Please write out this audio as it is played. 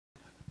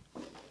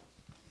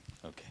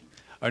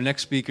Our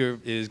next speaker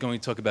is going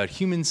to talk about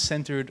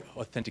human-centered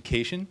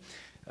authentication.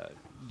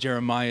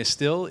 Jeremiah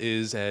Still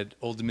is at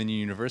Old Dominion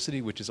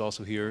University, which is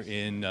also here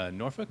in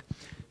Norfolk,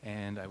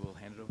 and I will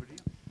hand it over to you.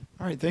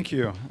 All right, thank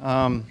you.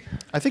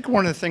 I think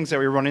one of the things that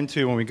we run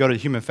into when we go to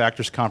human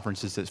factors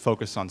conferences that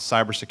focus on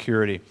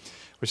cybersecurity,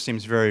 which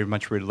seems very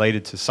much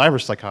related to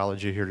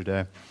cyberpsychology here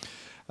today.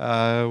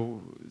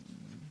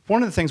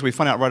 One of the things we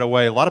find out right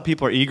away, a lot of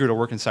people are eager to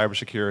work in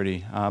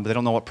cybersecurity, but they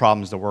don't know what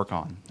problems to work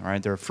on.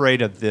 Right? They're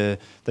afraid of the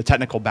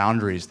technical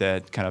boundaries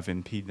that kind of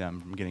impede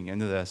them from getting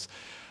into this.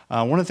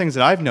 One of the things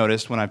that I've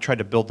noticed when I've tried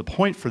to build the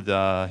point for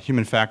the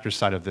human factors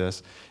side of this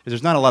is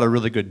there's not a lot of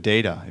really good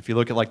data. If you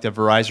look at like the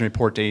Verizon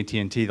report to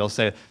AT&T, they'll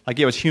say like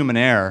it was human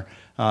error.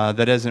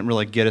 That doesn't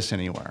really get us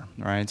anywhere,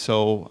 right?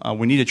 So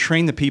we need to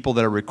train the people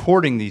that are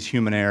recording these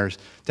human errors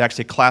to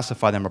actually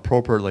classify them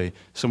appropriately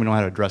so we know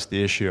how to address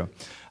the issue.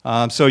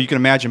 So you can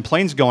imagine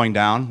planes going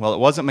down. Well, it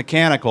wasn't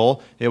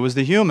mechanical, it was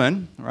the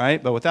human,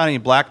 right? But without any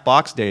black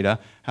box data,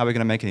 how are we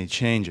going to make any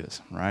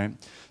changes, right?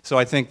 So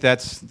I think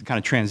that's kind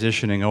of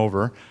transitioning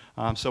over.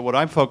 So what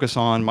I focus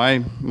on,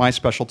 my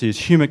specialty is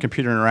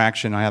human-computer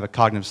interaction. I have a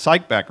cognitive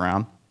psych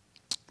background.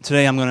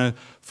 Today I'm going to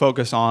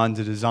focus on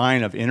the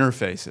design of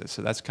interfaces.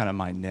 So that's kind of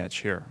my niche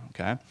here,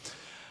 okay?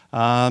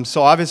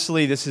 So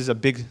obviously this is a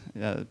big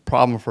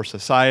problem for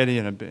society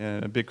and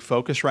a big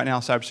focus right now,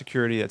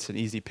 cybersecurity. It's an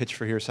easy pitch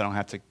for here, so I don't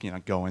have to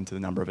go into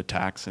the number of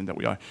attacks and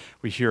that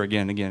we hear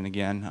again and again and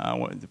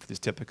again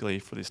typically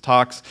for these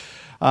talks.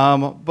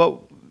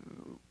 But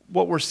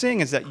what we're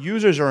seeing is that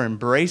users are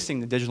embracing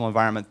the digital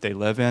environment they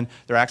live in.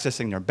 They're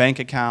accessing their bank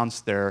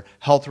accounts, their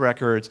health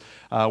records.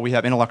 We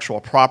have intellectual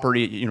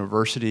property at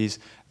universities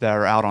that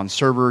are out on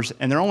servers,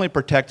 and they're only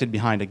protected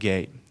behind a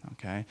gate.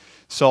 Okay?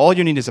 So all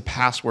you need is a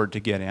password to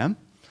get in.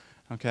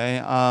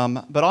 Okay?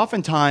 But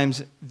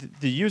oftentimes,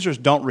 the users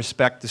don't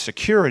respect the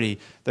security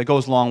that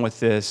goes along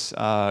with this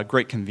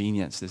great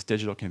convenience, this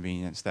digital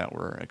convenience that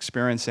we're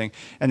experiencing.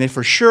 And they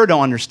for sure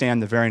don't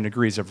understand the varying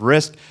degrees of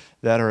risk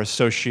that are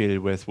associated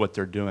with what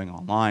they're doing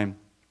online.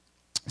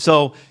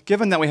 So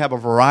given that we have a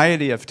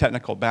variety of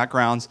technical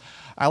backgrounds,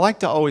 I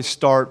like to always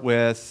start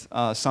with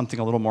something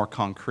a little more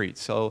concrete.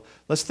 So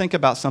let's think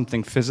about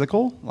something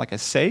physical, like a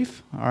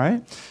safe, all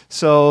right?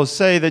 So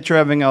say that you're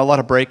having a lot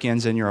of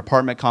break-ins in your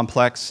apartment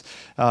complex,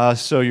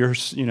 so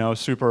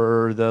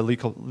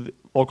the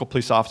local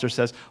police officer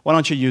says, why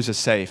don't you use a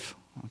safe,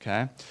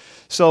 okay?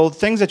 So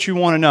things that you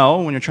want to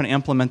know when you're trying to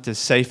implement this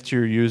safe to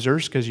your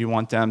users, because you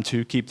want them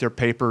to keep their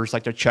papers,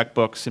 like their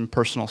checkbooks and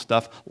personal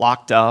stuff,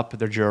 locked up,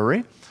 their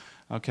jewelry,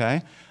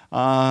 okay?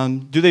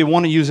 Do they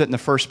want to use it in the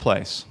first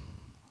place?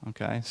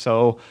 Okay,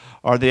 so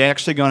are they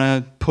actually going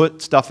to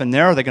put stuff in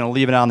there, or are they going to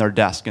leave it out on their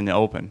desk in the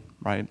open,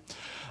 right?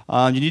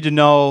 You need to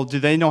know, do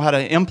they know how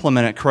to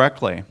implement it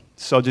correctly?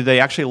 So do they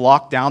actually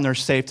lock down their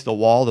safe to the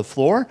wall, the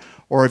floor,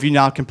 or have you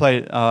now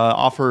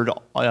offered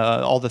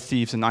all the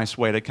thieves a nice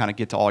way to kind of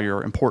get to all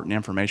your important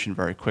information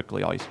very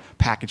quickly, always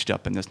packaged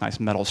up in this nice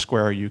metal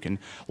square you can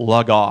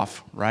lug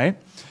off, right?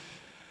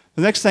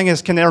 The next thing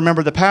is, can they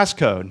remember the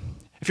passcode?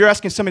 If you're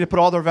asking somebody to put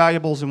all their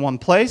valuables in one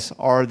place,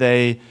 are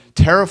they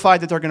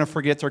terrified that they're going to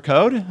forget their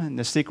code? And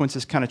the sequence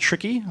is kind of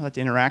tricky, like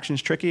the interaction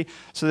is tricky.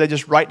 So they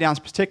just write down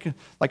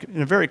like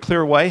in a very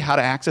clear way how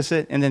to access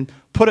it and then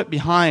put it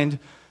behind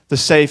the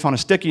safe on a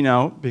sticky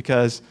note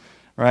because,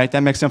 right,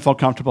 that makes them feel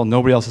comfortable.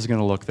 Nobody else is going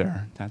to look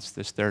there. That's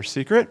just their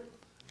secret.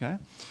 Okay.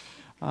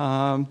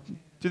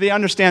 Do they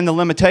understand the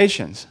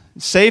limitations?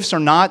 Safes are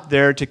not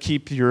there to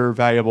keep your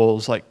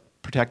valuables like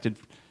protected,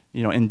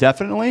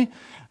 indefinitely.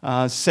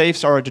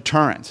 Safes are a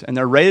deterrent, and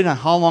they're rated on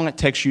how long it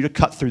takes you to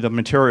cut through the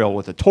material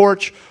with a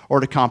torch or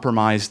to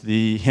compromise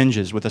the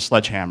hinges with a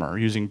sledgehammer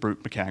using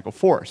brute mechanical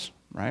force,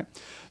 right?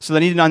 So they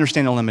need to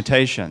understand the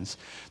limitations.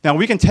 Now,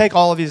 we can take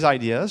all of these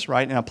ideas,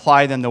 right, and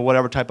apply them to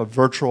whatever type of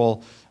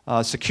virtual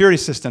security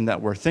system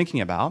that we're thinking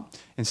about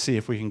and see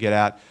if we can get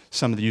at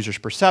some of the user's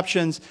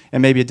perceptions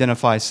and maybe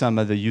identify some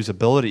of the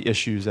usability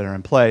issues that are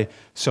in play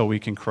so we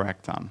can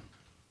correct them.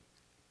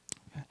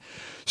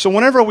 So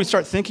whenever we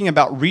start thinking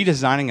about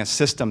redesigning a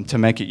system to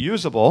make it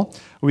usable,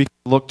 we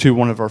look to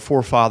one of our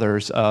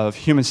forefathers of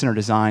human-centered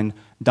design,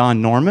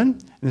 Don Norman.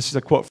 And this is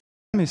a quote from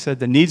him. He said,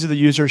 the needs of the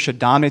user should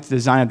dominate the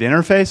design of the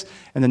interface,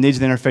 and the needs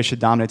of the interface should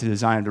dominate the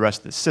design of the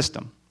rest of the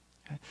system.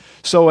 Okay?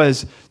 So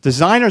as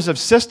designers of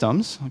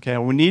systems, okay,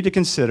 we need to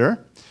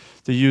consider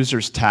the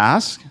user's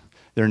task,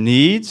 their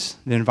needs,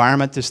 the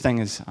environment this thing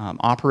is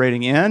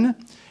operating in,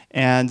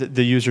 and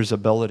the user's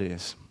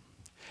abilities.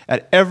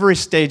 At every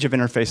stage of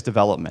interface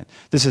development.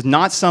 This is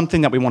not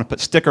something that we want to put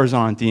stickers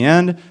on at the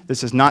end.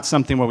 This is not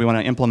something where we want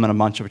to implement a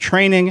bunch of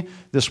training.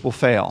 This will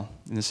fail.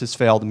 And this has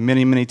failed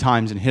many, many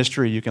times in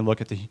history. You can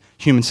look at the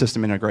human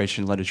system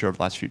integration literature of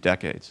the last few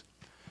decades.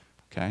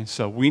 Okay,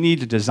 so we need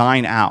to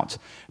design out.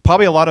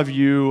 Probably a lot of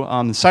you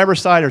on the cyber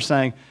side are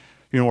saying,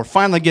 we're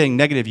finally getting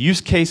negative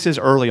use cases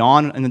early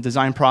on in the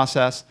design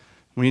process.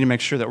 We need to make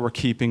sure that we're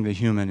keeping the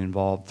human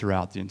involved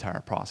throughout the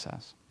entire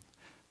process.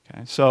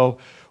 Okay, so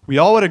we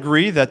all would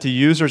agree that the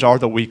users are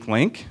the weak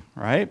link,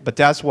 right? But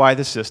that's why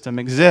the system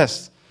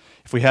exists.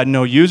 If we had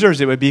no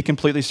users, it would be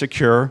completely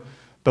secure,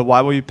 but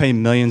why would we pay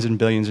millions and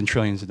billions and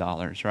trillions of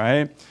dollars,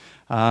 right?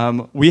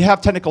 We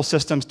have technical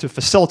systems to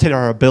facilitate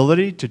our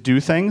ability to do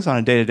things on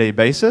a day-to-day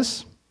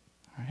basis,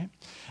 right?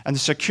 And the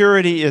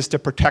security is to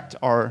protect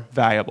our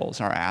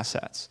valuables, our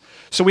assets.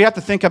 So we have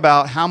to think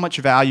about how much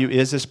value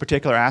is this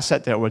particular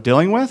asset that we're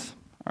dealing with,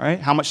 all right?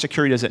 How much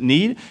security does it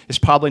need? It's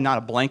probably not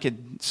a blanket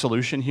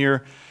solution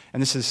here.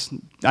 And this is,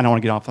 I don't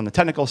want to get off on the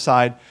technical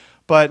side,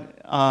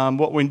 but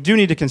what we do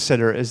need to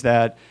consider is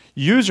that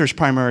users'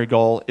 primary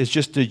goal is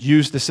just to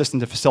use the system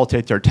to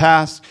facilitate their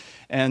tasks,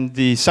 and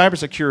the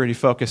cybersecurity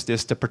focus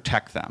is to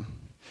protect them.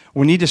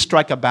 We need to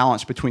strike a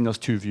balance between those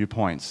two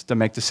viewpoints to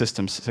make the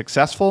system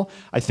successful.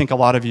 I think a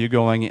lot of you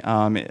going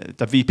at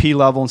the VP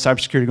level in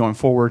cybersecurity going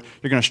forward,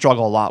 you're going to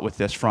struggle a lot with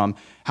this, from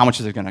how much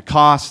is it going to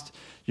cost,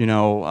 you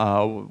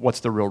know,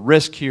 what's the real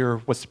risk here,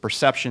 what's the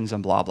perceptions,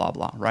 and blah, blah,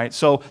 blah, right?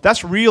 So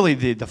that's really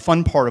the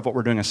fun part of what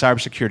we're doing in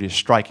cybersecurity, is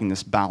striking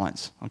this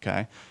balance,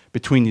 okay,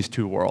 between these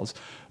two worlds.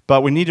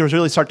 But we need to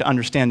really start to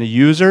understand the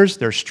users,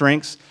 their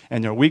strengths,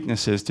 and their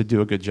weaknesses to do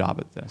a good job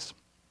at this.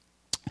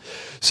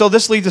 So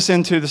this leads us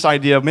into this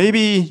idea of maybe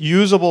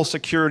usable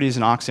security is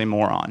an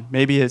oxymoron.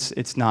 Maybe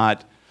it's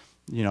not,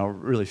 you know,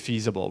 really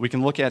feasible. We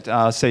can look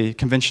at, say,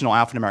 conventional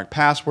alphanumeric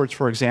passwords,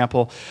 for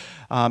example.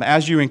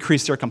 As you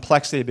increase their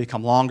complexity, they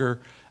become longer,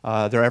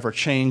 they're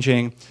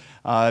ever-changing,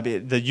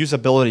 the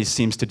usability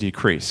seems to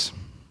decrease,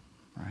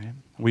 right?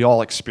 We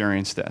all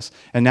experience this.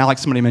 And now, like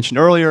somebody mentioned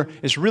earlier,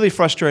 it's really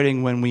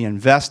frustrating when we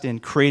invest in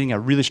creating a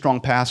really strong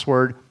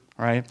password,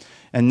 right?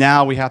 And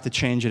now we have to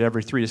change it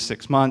every 3 to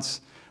 6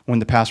 months when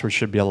the password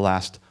should be able to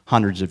last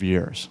hundreds of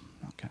years,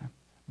 okay?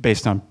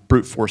 Based on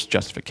brute force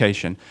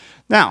justification.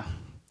 Now,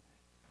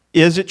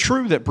 is it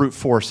true that brute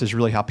force is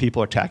really how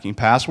people are attacking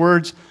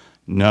passwords?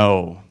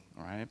 No,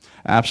 right?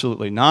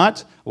 Absolutely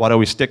not. Why do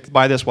we stick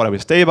by this? Why do we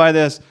stay by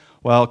this?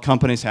 Well,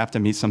 companies have to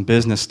meet some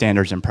business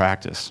standards in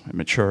practice and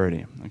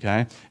maturity,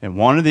 okay? And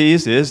one of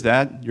these is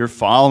that you're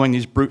following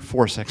these brute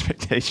force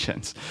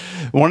expectations.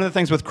 One of the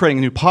things with creating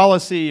a new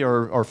policy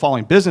or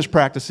following business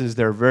practices,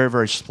 they're very,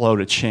 very slow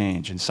to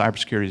change, and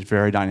cybersecurity is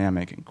very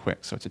dynamic and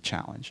quick, so it's a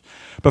challenge.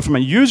 But from a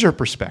user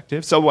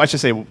perspective, so I should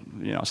say, you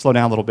know, slow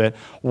down a little bit.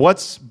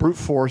 What's brute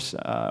force?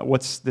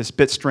 What's this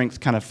bit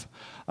strength kind of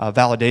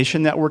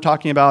validation that we're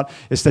talking about?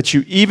 Is that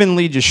you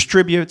evenly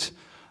distribute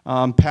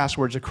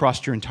passwords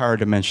across your entire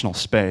dimensional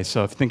space.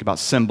 So if you think about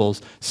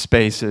symbols,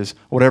 spaces,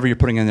 whatever you're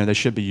putting in there, they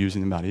should be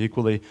using them about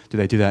equally. Do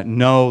they do that?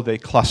 No, they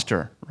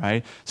cluster,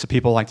 right? So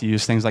people like to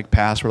use things like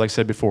password, like I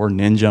said before,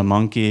 Ninja,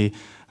 Monkey,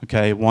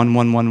 okay,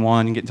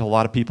 1111, and get into a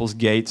lot of people's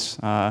gates,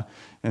 and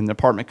the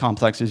apartment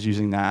complexes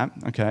using that,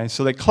 okay?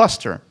 So they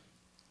cluster.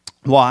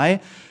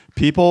 Why?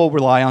 People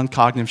rely on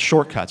cognitive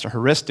shortcuts or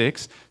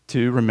heuristics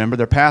to remember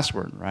their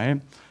password,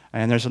 right?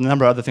 And there's a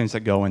number of other things that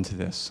go into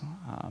this.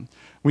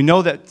 We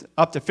know that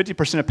up to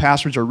 50% of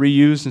passwords are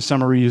reused, and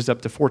some are reused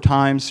up to 4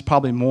 times,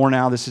 probably more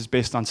now. This is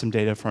based on some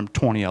data from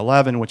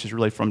 2011, which is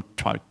really from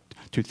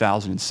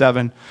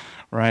 2007,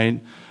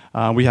 right?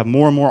 We have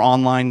more and more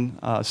online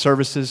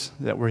services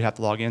that we have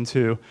to log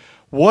into.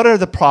 What are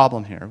the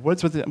problem here?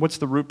 What's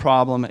the root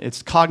problem?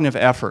 It's cognitive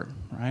effort,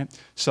 right?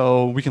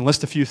 So we can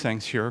list a few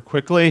things here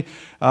quickly.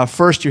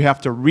 First, you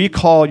have to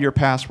recall your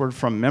password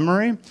from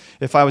memory.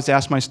 If I was to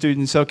ask my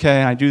students,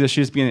 okay, and I do this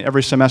usually at the beginning of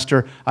every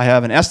semester, I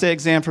have an essay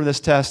exam for this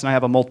test, and I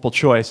have a multiple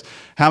choice.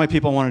 How many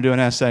people want to do an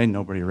essay?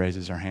 Nobody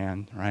raises their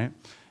hand, right?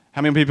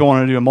 How many people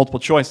want to do a multiple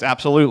choice?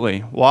 Absolutely.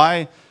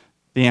 Why?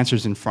 The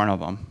answer's in front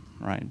of them,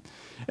 right?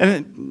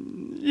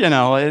 And you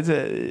know,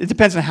 it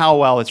depends on how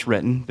well it's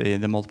written,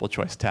 the multiple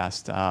choice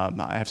test.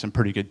 I have some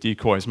pretty good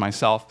decoys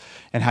myself,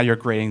 and how you're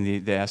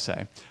grading the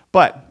essay.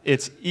 But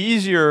it's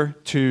easier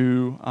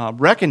to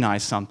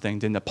recognize something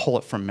than to pull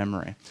it from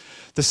memory.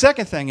 The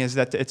second thing is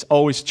that it's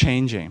always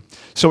changing.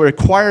 So it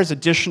requires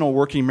additional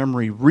working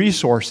memory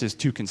resources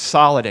to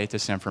consolidate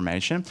this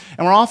information.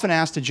 And we're often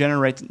asked to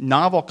generate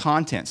novel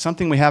content,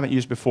 something we haven't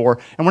used before,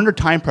 and we're under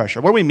time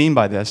pressure. What do we mean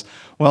by this?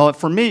 Well,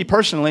 for me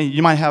personally,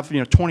 you might have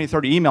 20,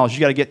 30 emails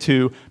you got to get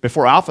to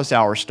before office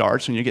hours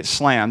starts, and you get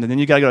slammed, and then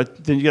you got to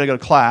go to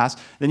class,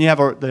 then they have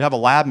a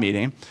lab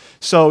meeting.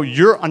 So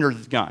you're under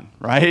the gun,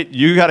 right?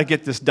 You got to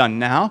get this done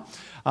now.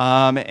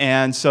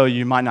 And so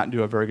you might not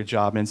do a very good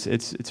job, and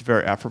it's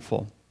very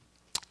effortful.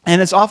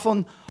 And it's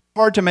often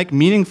hard to make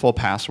meaningful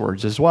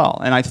passwords as well.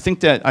 And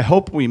I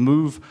hope we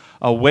move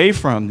away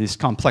from these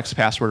complex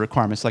password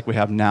requirements like we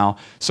have now,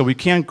 so we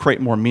can create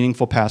more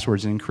meaningful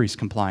passwords and increase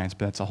compliance,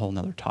 but that's a whole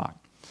nother talk.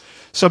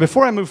 So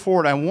before I move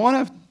forward, I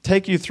want to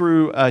take you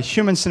through a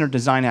human-centered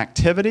design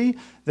activity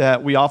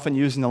that we often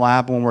use in the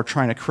lab when we're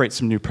trying to create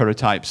some new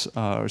prototypes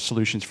or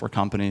solutions for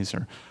companies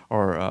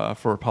or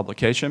for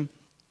publication.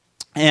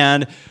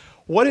 And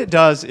what it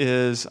does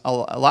is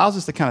allows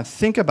us to kind of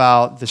think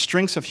about the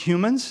strengths of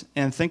humans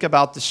and think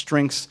about the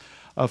strengths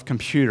of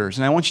computers.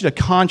 And I want you to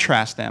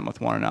contrast them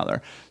with one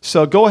another.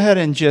 So go ahead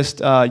and just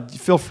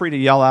feel free to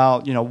yell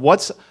out,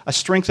 what's a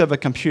strength of a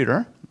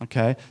computer,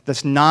 okay,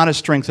 that's not a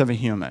strength of a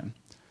human?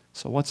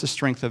 So what's the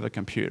strength of a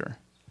computer?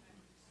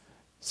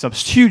 some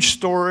huge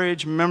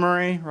storage,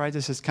 memory, right?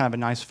 This is kind of a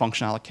nice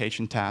function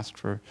allocation task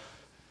for,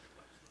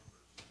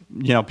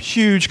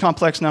 huge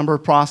complex number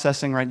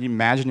processing, right?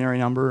 Imaginary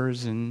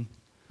numbers and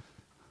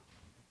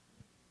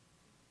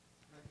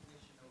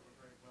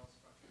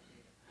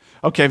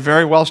okay,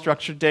 very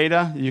well-structured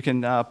data. You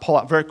can pull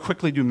out very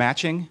quickly, do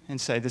matching,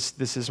 and say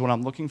this is what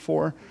I'm looking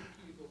for.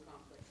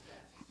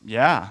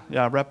 Yeah,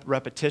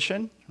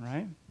 repetition,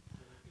 right?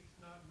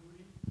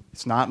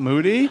 It's not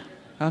moody.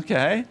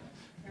 Okay.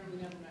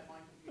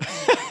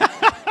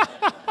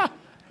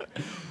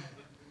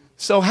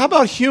 So how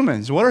about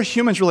humans? What are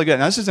humans really good at?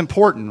 Now, this is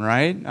important,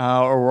 right?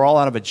 Or we're all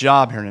out of a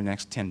job here in the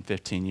next 10,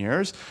 15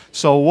 years.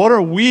 So what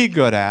are we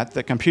good at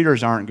that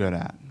computers aren't good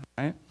at,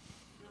 right?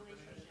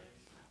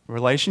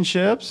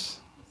 Relationships.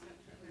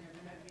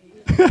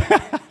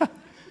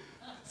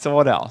 So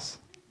what else?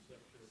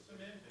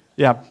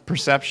 Yeah,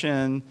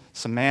 perception,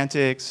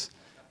 semantics.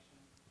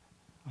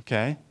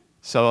 Okay,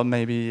 so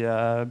maybe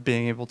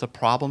being able to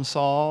problem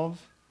solve,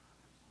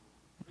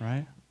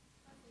 right?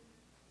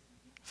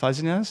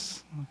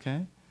 Fuzziness,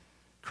 okay.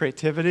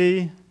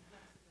 Creativity,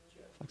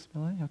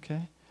 flexibility,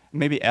 okay.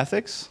 Maybe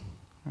ethics,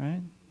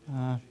 right?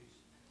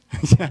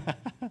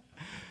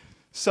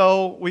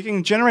 So we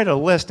can generate a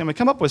list, and we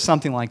come up with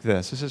something like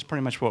this. This is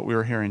pretty much what we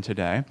were hearing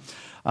today.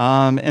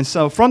 And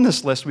so from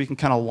this list, we can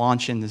kind of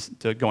launch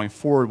into going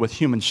forward with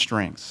human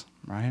strengths,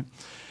 right?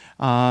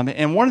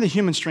 And one of the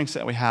human strengths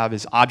that we have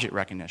is object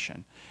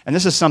recognition. And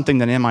this is something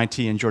that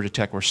MIT and Georgia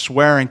Tech were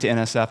swearing to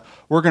NSF,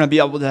 we're going to be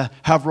able to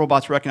have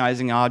robots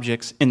recognizing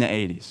objects in the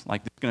 80s.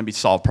 Like, it's going to be a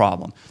solved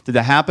problem. Did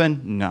that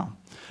happen? No.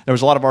 There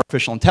was a lot of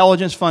artificial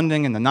intelligence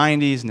funding in the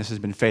 90s, and this has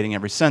been fading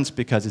ever since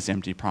because it's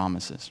empty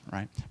promises,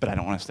 right? But I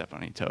don't want to step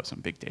on any toes,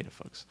 some big data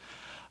folks.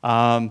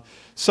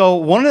 So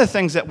one of the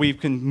things that we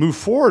can move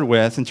forward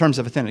with in terms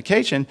of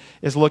authentication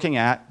is looking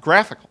at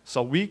graphical.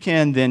 So we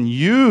can then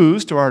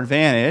use to our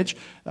advantage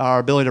our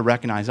ability to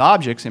recognize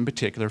objects, in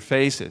particular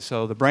faces.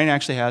 So the brain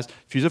actually has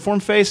fusiform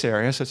face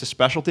area, so it's a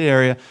specialty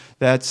area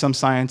that some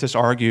scientists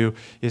argue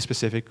is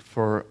specific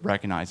for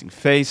recognizing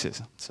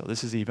faces. So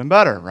this is even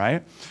better,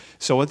 right?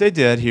 So what they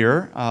did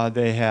here,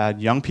 they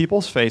had young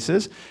people's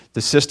faces.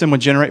 The system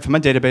would generate from a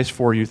database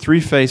for you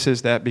 3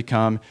 faces that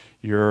become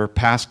your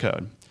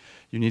passcode.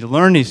 You need to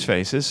learn these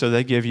faces, so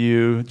they give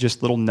you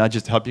just little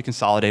nudges to help you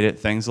consolidate it.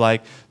 Things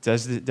like,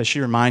 does she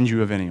remind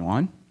you of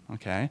anyone?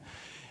 Okay.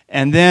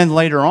 And then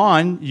later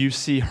on, you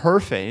see her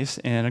face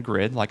in a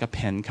grid, like a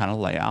pen kind of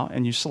layout,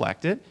 and you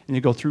select it, and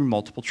you go through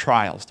multiple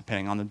trials,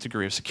 depending on the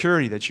degree of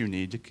security that you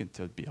need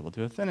to be able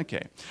to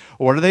authenticate.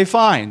 What do they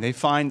find? They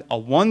find a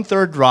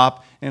 1/3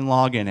 drop in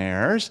login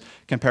errors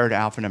compared to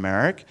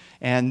alphanumeric,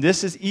 and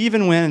this is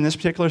even when, in this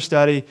particular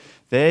study,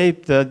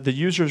 the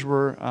users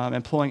were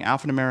employing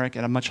alphanumeric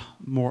at a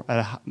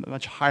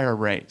much higher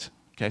rate.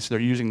 Okay, so they're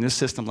using this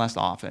system less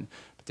often,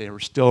 but they were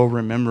still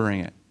remembering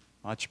it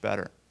much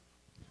better.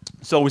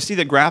 So we see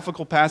that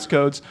graphical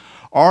passcodes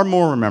are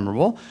more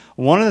memorable.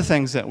 One of the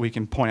things that we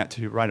can point out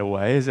to right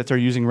away is that they're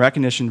using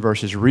recognition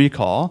versus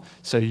recall.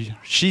 So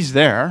she's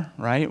there,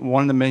 right?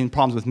 One of the main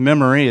problems with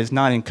memory is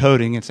not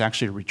encoding, it's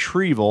actually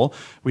retrieval.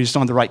 We just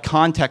don't have the right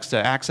context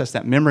to access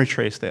that memory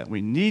trace that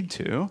we need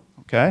to.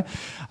 Okay.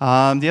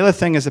 The other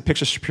thing is the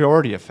picture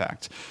superiority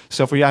effect.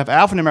 So if we have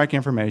alphanumeric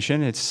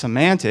information, it's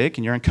semantic,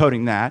 and you're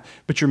encoding that,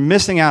 but you're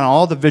missing out on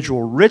all the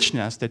visual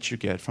richness that you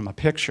get from a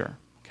picture.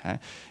 Okay?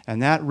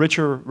 And that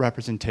richer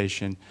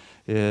representation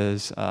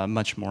is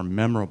much more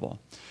memorable.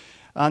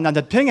 Now,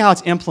 depending on how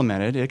it's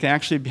implemented, it can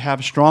actually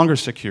have stronger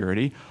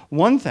security.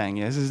 One thing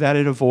is that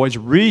it avoids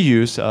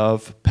reuse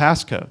of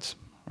passcodes,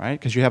 right?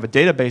 Because you have a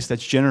database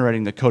that's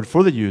generating the code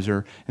for the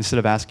user instead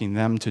of asking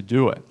them to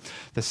do it.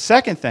 The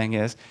second thing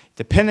is,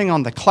 depending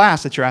on the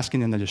class that you're asking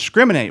them to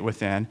discriminate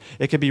within,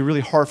 it can be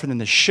really hard for them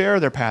to share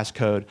their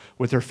passcode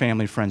with their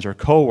family, friends, or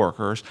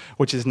coworkers,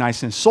 which is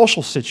nice in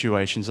social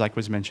situations, like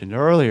was mentioned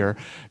earlier,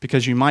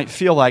 because you might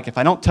feel like, if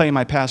I don't tell you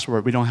my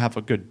password, we don't have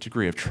a good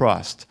degree of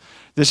trust.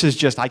 This is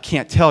just, I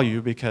can't tell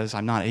you because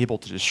I'm not able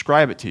to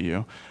describe it to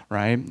you,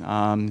 right?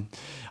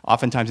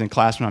 Oftentimes in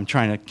class when I'm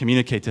trying to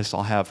communicate this,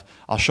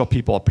 I'll show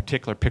people a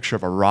particular picture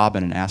of a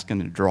robin and ask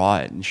them to draw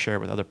it and share it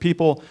with other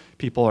people.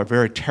 People are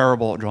very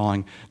terrible at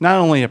drawing not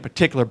only a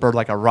particular bird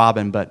like a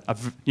robin, but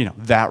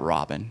that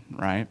robin,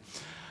 right?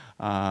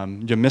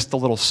 You missed the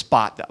little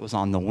spot that was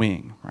on the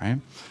wing,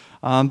 right?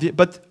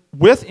 But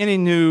with any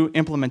new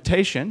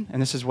implementation,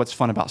 and this is what's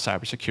fun about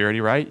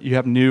cybersecurity, right? You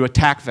have new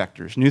attack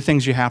vectors, new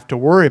things you have to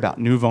worry about,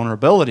 new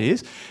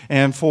vulnerabilities.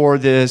 And for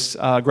this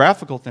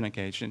graphical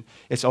authentication,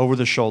 it's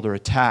over-the-shoulder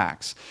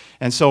attacks.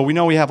 And so we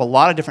know we have a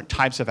lot of different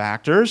types of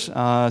actors.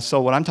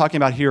 So what I'm talking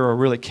about here are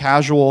really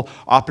casual,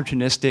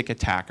 opportunistic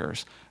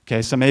attackers.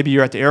 Okay, so maybe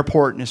you're at the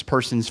airport and this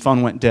person's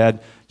phone went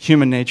dead.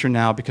 Human nature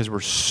now, because we're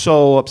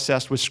so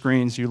obsessed with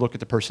screens, you look at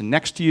the person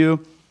next to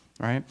you,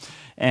 right?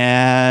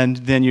 And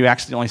then you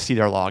accidentally see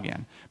their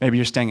login. Maybe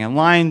you're standing in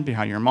line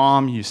behind your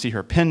mom, you see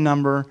her PIN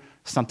number,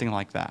 something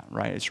like that,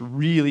 right? It's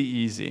really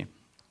easy.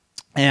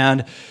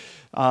 And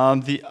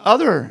the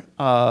other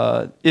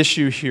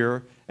issue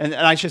here, And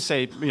I should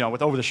say,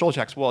 with over-the-shoulder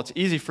checks, well, it's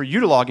easy for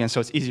you to log in, so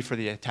it's easy for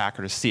the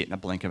attacker to see it in a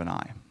blink of an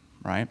eye,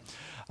 right?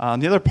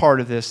 The other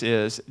part of this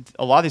is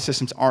a lot of these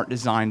systems aren't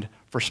designed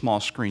for small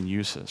screen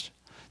usage.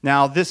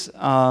 Now, this, in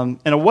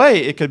a way,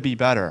 it could be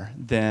better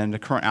than the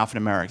current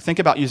alphanumeric. Think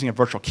about using a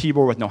virtual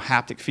keyboard with no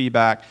haptic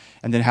feedback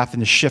and then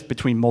having to shift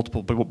between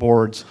multiple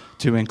boards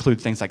to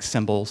include things like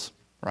symbols,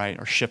 right,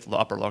 or shift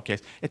upper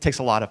lowercase. It takes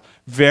a lot of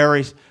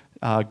very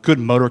good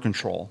motor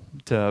control,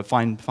 to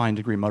fine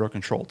degree motor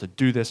control to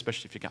do this,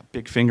 especially if you got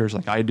big fingers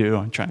like I do.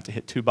 I'm trying to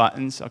hit 2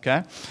 buttons,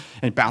 okay?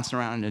 And bouncing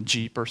around in a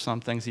Jeep or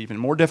something is even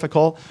more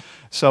difficult.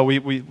 So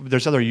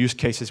there's other use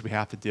cases we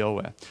have to deal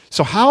with.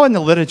 So how in the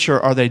literature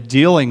are they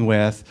dealing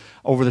with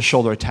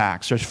over-the-shoulder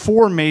attacks? There's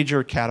 4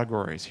 major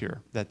categories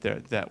here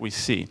that we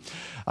see.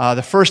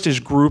 The first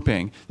is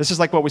grouping. This is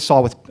like what we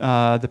saw with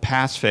the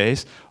pass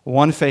face,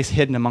 one face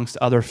hidden amongst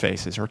other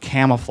faces, or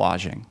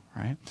camouflaging,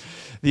 right?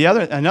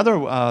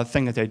 Another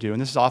thing that they do,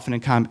 and this is often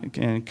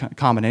in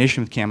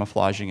combination with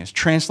camouflaging, is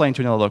translating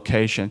to another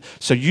location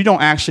so you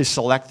don't actually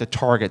select the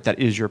target that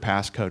is your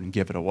passcode and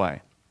give it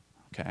away,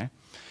 okay?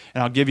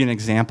 And I'll give you an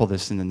example of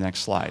this in the next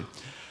slide.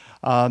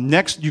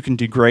 Next, you can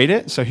degrade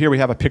it. So here we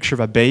have a picture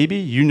of a baby.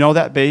 You know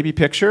that baby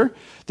picture.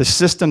 The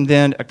system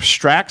then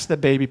extracts the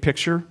baby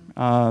picture.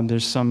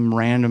 There's some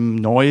random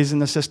noise in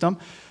the system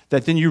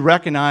that then you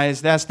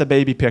recognize that's the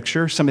baby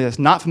picture. Somebody that's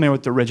not familiar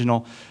with the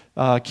original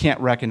can't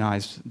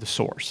recognize the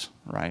source,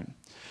 right?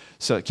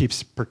 So it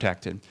keeps it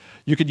protected.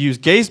 You could use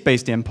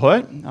gaze-based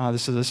input.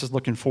 This is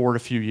looking forward a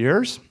few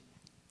years.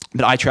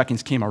 But eye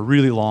trackings came a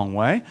really long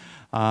way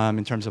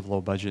in terms of low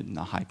budget and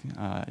high,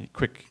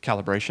 quick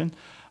calibration.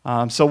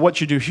 So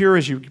what you do here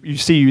is you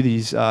see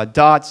these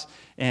dots,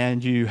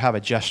 and you have a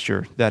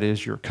gesture that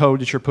is your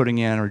code that you're putting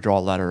in, or draw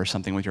a letter or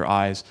something with your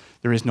eyes.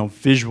 There is no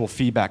visual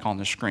feedback on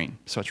the screen,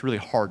 so it's really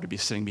hard to be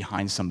sitting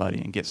behind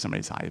somebody and get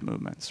somebody's eye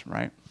movements,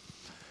 right?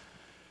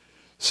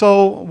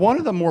 So one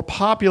of the more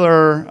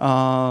popular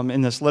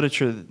in this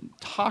literature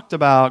that talked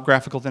about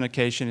graphical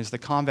authentication is the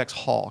convex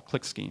Hall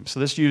click scheme. So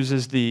this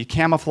uses the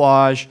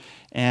camouflage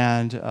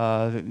and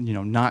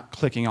not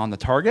clicking on the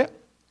target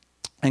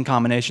in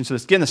combination. So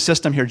again, the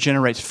system here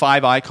generates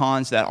 5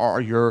 icons that are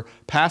your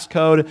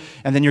passcode,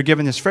 and then you're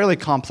given this fairly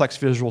complex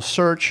visual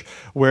search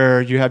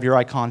where you have your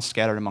icons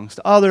scattered amongst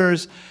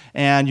others,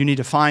 and you need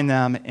to find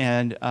them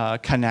and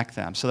connect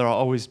them. So there will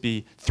always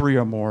be 3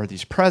 or more of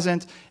these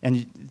present,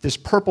 and this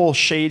purple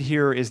shade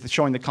here is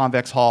showing the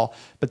convex Hall,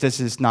 but this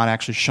is not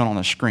actually shown on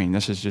the screen.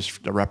 This is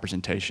just a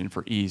representation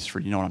for ease, for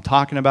you know what I'm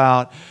talking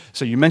about.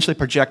 So you mentally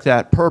project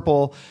that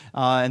purple,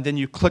 and then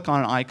you click on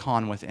an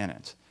icon within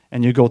it.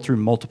 And you go through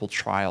multiple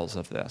trials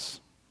of this,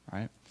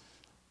 right?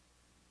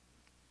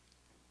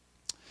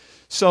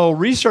 So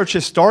research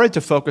has started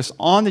to focus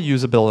on the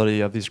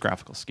usability of these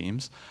graphical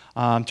schemes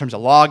in terms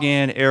of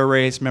login, error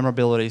rates,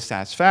 memorability,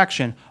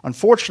 satisfaction.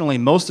 Unfortunately,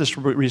 most of this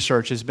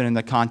research has been in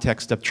the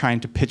context of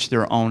trying to pitch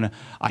their own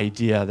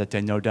idea that they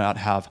no doubt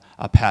have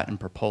a patent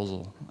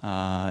proposal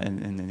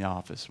in the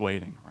office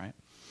waiting, right?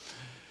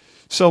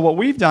 So what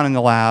we've done in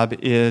the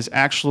lab is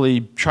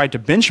actually tried to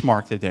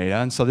benchmark the data,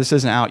 and so this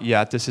isn't out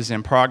yet, this is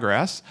in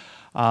progress.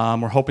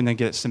 We're hoping to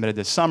get it submitted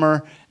this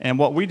summer, and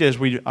what we did is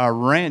we did a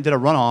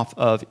runoff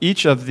of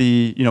each of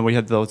the, we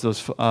had those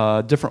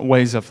different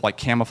ways of like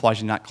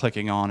camouflaging, not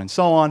clicking on, and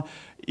so on.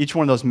 Each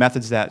one of those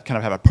methods that kind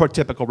of have a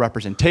prototypical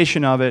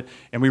representation of it,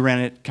 and we ran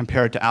it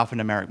compared to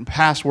alphanumeric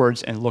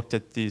passwords and looked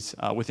at these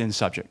within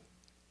subject.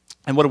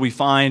 And what do we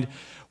find?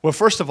 Well,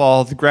 first of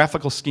all, the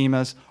graphical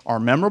schemas are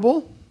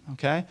memorable.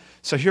 Okay,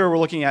 so here we're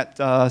looking at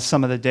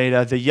some of the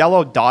data. The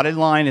yellow dotted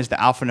line is the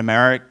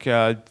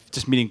alphanumeric,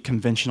 just meeting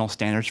conventional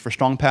standards for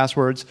strong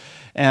passwords,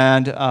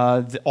 and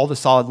all the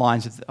solid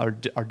lines are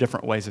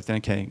different ways of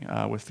authenticating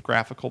with the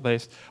graphical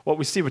based. What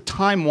we see with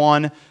time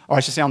 1, or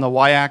I should say on the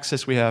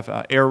y-axis, we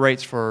have error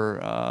rates for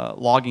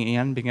logging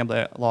in, being able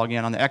to log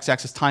in. On the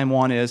x-axis, time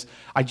 1 is,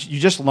 you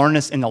just learned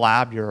this in the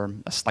lab, you're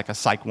like a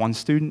Psych 1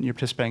 student, you're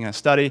participating in a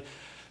study.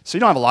 So you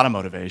don't have a lot of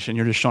motivation.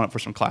 You're just showing up for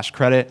some class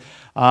credit.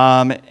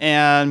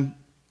 And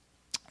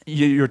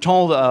you're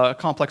told a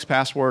complex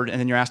password, and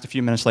then you're asked a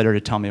few minutes later to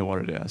tell me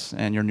what it is.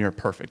 And you're near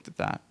perfect at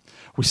that.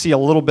 We see a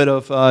little bit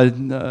of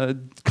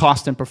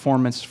cost and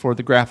performance for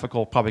the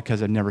graphical, probably because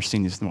they've never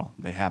seen these. Well,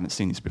 they haven't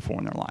seen these before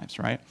in their lives,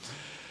 right?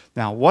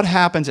 Now, what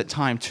happens at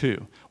time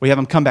 2? We have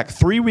them come back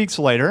 3 weeks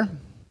later.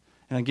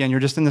 And again, you're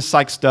just in the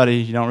psych study.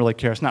 You don't really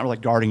care. It's not really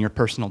guarding your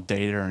personal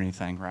data or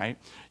anything, right?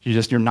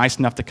 You're nice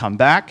enough to come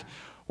back.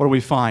 What do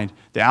we find?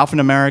 The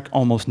alphanumeric,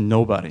 almost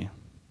nobody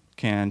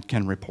can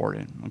report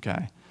it,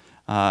 okay?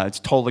 It's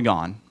totally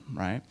gone,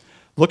 right?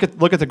 Look at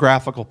the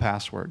graphical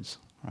passwords,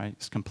 right?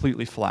 It's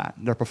completely flat.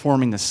 They're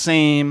performing the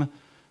same,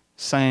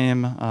 they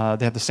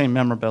have the same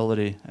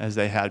memorability as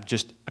they had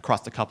just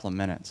across a couple of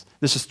minutes.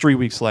 This is 3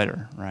 weeks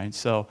later, right?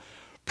 So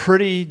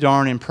pretty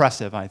darn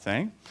impressive, I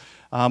think.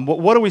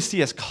 What do we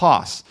see as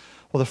costs?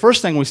 Well, the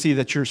first thing we see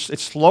that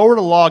it's slower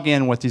to log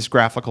in with these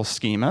graphical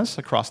schemas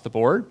across the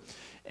board.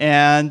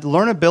 And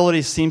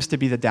learnability seems to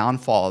be the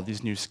downfall of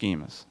these new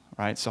schemas,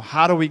 right? So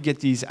how do we get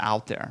these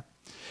out there?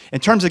 In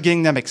terms of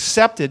getting them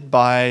accepted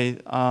by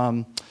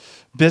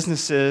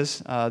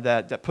businesses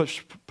that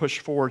push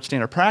forward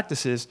standard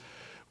practices,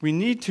 we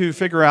need to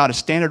figure out a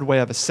standard way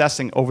of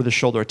assessing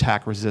over-the-shoulder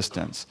attack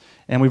resistance.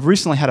 And we've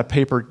recently had a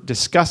paper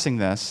discussing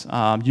this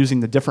using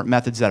the different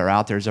methods that are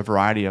out there. There's a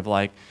variety of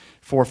like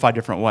 4 or 5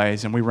 different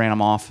ways, and we ran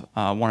them off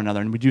one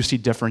another, and we do see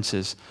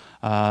differences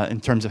in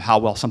terms of how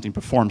well something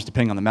performs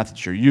depending on the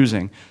methods you're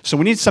using. So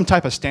we need some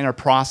type of standard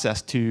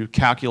process to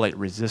calculate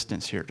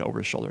resistance here to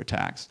over-the-shoulder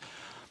attacks.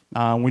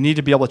 We need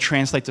to be able to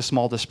translate to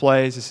small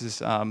displays. This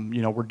is,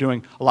 we're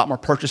doing a lot more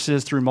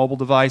purchases through mobile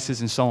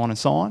devices and so on and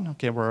so on.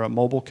 Okay, we're a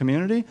mobile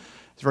community.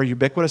 It's very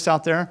ubiquitous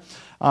out there.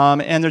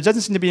 And there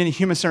doesn't seem to be any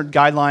human-centered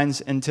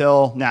guidelines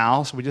until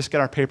now, so we just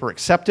got our paper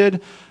accepted.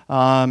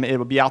 It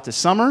will be out this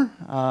summer.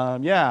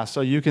 Yeah,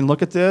 so you can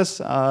look at this.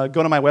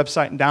 Go to my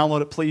website and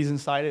download it, please, and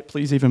cite it,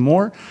 please, even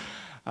more.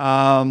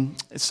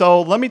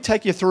 So let me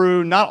take you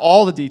through not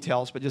all the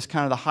details, but just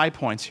kind of the high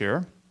points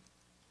here.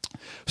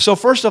 So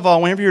first of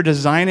all, whenever you're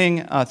designing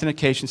an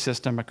authentication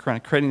system or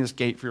creating this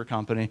gate for your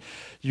company,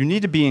 you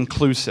need to be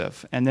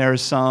inclusive. And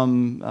there's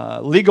some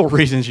legal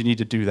reasons you need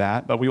to do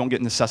that, but we won't get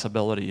into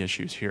accessibility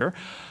issues here.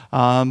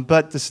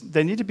 But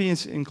they need to be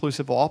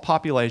inclusive of all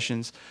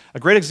populations. A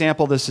great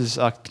example of this is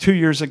 2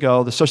 years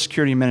ago, the Social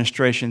Security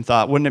Administration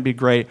thought, wouldn't it be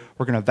great,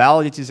 we're going to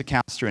validate these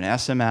accounts through an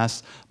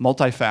SMS,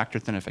 multi-factor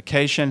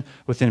authentication.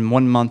 Within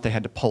 1 month, they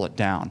had to pull it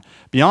down.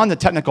 Beyond the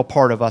technical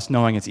part of us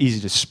knowing it's easy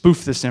to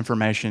spoof this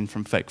information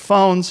from fake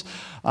phones,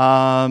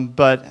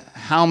 but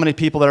how many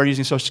people that are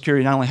using Social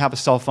Security not only have a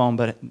cell phone,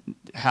 but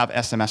have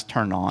SMS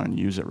turned on and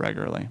use it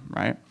regularly,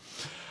 right?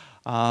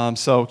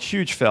 So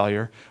huge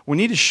failure. We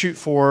need to shoot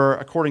for,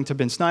 according to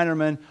Ben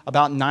Snyderman,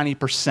 about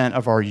 90%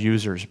 of our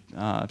users.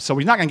 So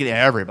we're not going to get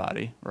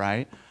everybody,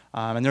 right?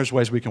 And there's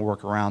ways we can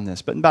work around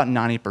this, but about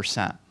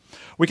 90%.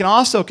 We can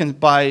also,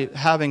 by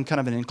having kind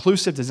of an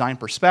inclusive design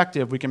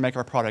perspective, we can make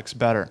our products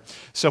better.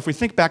 So if we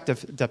think back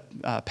to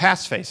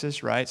past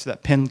faces, right, so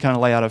that pin kind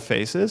of layout of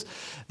faces,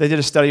 they did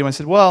a study and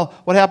said, well,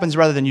 what happens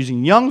rather than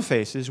using young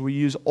faces, we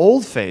use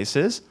old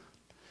faces,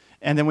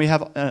 and then we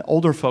have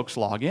older folks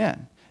log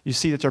in. You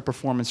see that their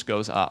performance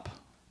goes up,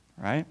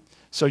 right?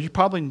 So you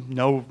probably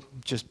know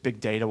just big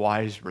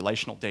data-wise,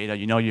 relational data.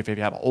 You know if you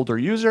have an older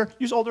user,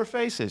 use older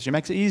faces. It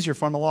makes it easier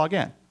for them to log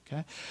in,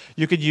 okay?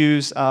 You could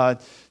use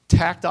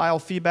tactile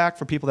feedback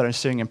for people that are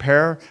seeing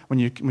impaired. When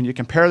you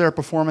compare their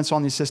performance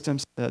on these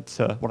systems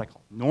to what I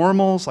call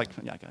normals, like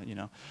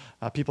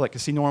people that can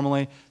see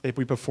normally,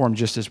 we perform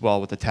just as well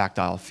with the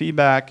tactile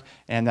feedback,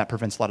 and that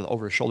prevents a lot of the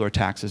over-shoulder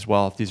attacks as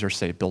well if these are,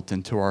 say, built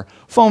into our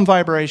phone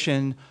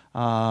vibration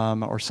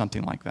or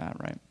something like that,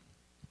 right?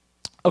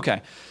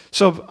 Okay,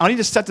 so I need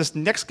to set this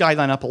next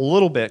guideline up a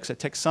little bit because it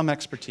takes some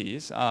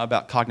expertise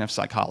about cognitive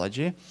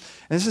psychology. And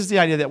this is the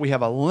idea that we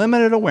have a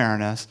limited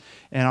awareness,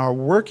 and our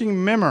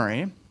working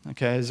memory,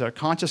 okay, is our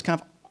conscious kind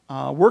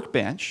of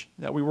workbench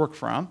that we work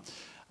from,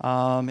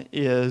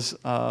 has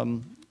a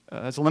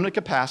limited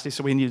capacity,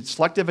 so we need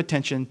selective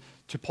attention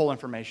to pull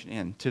information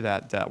into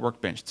that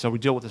workbench. So we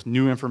deal with this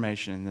new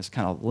information in this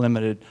kind of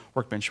limited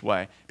workbench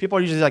way. People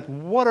are usually like,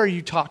 what are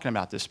you talking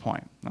about at this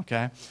point,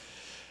 okay?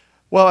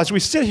 Well, as we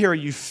sit here,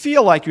 you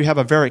feel like you have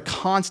a very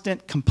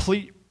constant,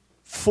 complete,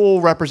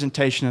 full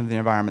representation of the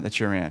environment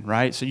that you're in,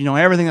 right? So you know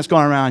everything that's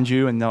going on around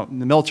you, and the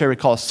military would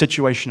call it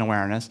situation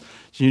awareness.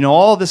 So you know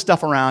all this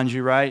stuff around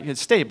you, right?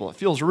 It's stable, it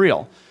feels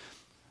real.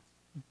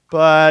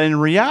 But in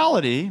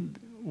reality,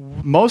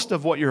 most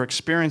of what you're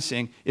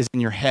experiencing is in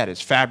your head. It's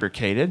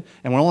fabricated,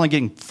 and we're only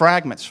getting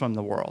fragments from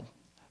the world.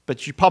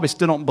 But you probably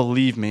still don't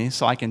believe me,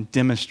 so I can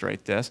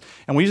demonstrate this.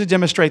 And we usually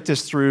demonstrate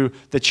this through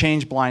the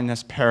change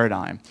blindness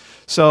paradigm.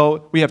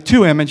 So we have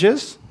 2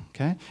 images,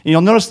 okay? And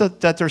you'll notice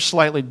that they're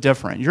slightly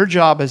different. Your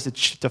job is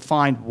to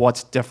find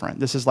what's different.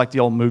 This is like the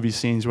old movie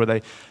scenes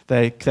where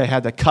they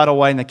had the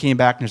cutaway and they came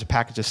back and there's a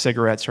package of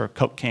cigarettes or a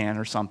Coke can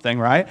or something,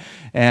 right?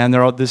 And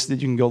they're all you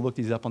can go look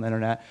these up on the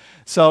internet.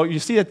 So you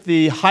see that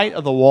the height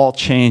of the wall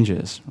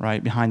changes,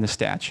 right, behind the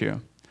statue.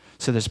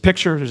 So there's a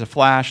picture, there's a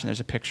flash, and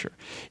there's a picture.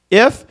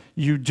 If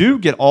you do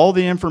get all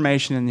the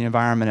information in the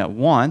environment at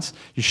once,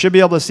 you should be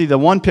able to see the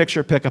one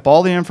picture, pick up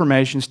all the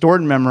information stored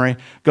in memory,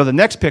 go to the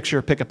next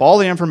picture, pick up all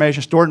the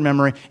information stored in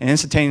memory, and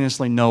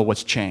instantaneously know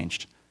what's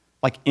changed.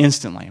 Like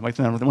instantly, like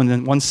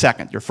within 1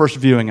 second, your first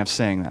viewing of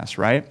seeing this,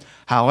 right?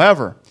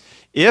 However,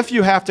 if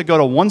you have to go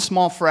to one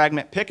small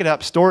fragment, pick it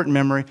up, store it in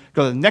memory,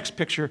 go to the next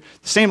picture,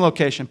 same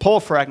location, pull a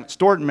fragment,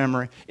 store it in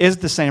memory, is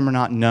it the same or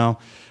not? No.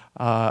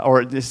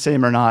 Or the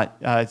same or not,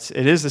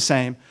 it is the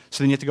same,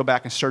 so then you have to go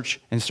back and search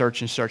and search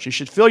and search. You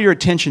should feel your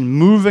attention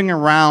moving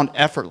around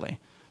effortlessly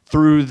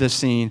through the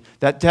scene.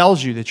 That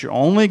tells you that you're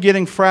only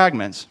getting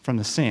fragments from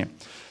the scene.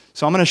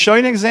 So I'm going to show you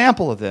an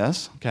example of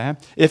this, okay?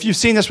 If you've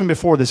seen this one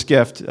before, this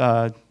gift,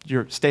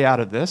 stay out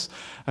of this,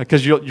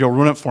 because you'll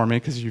ruin it for me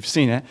because you've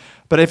seen it.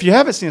 But if you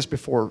haven't seen this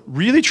before,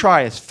 really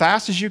try as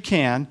fast as you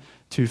can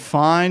to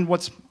find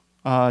what's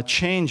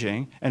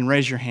changing and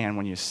raise your hand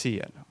when you see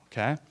it,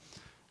 okay?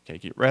 Okay,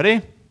 get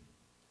ready.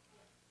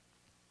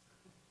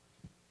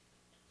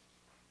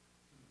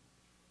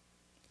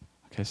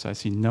 Okay, so I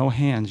see no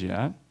hands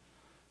yet.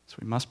 So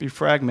we must be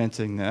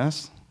fragmenting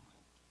this.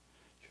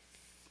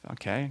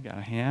 Okay, got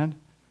a hand.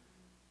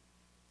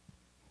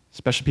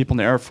 Especially people in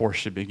the Air Force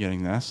should be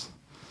getting this.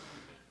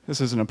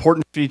 This is an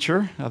important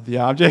feature of the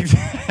object.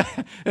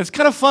 It's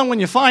kind of fun when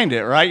you find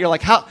it, right? You're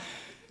like, how?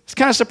 It's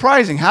kind of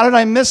surprising. How did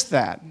I miss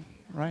that,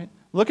 right?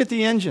 Look at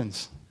the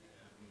engines.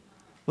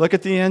 Look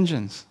at the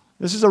engines.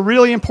 This is a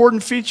really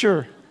important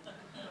feature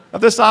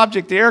of this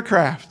object, the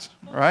aircraft,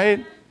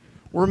 right?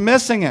 We're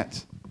missing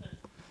it.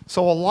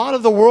 So a lot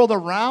of the world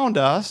around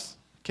us,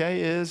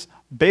 okay, is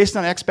based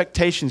on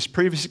expectations,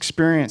 previous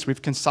experience.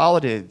 We've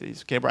consolidated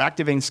these. Okay, we're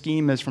activating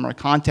schemas from our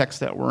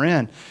context that we're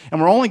in.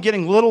 And we're only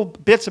getting little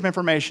bits of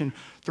information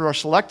through our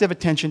selective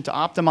attention to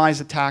optimize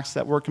the tasks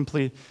that we're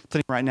completing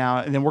right now.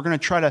 And then we're going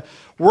to try to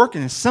work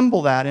and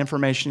assemble that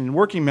information in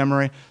working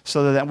memory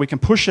so that we can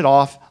push it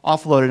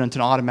offload it into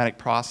an automatic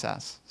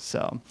process.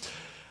 So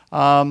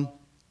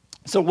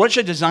what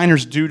should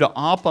designers do to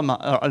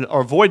optimize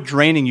or avoid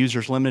draining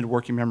users' limited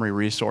working memory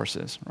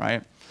resources,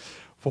 right?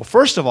 Well,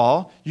 first of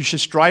all, you should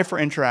strive for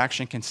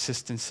interaction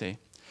consistency.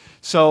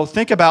 So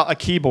think about a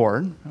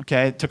keyboard,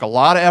 okay? It took a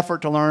lot of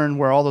effort to learn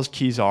where all those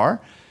keys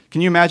are.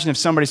 Can you imagine if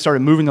somebody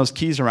started moving those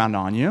keys around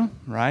on you,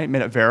 right?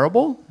 Made it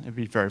variable, it'd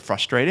be very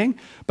frustrating.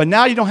 But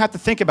now you don't have to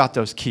think about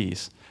those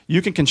keys.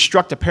 You can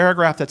construct a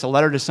paragraph that's a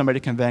letter to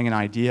somebody conveying an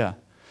idea.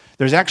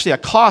 There's actually a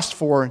cost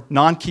for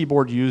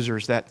non-keyboard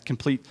users that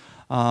complete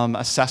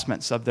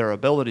assessments of their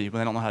ability when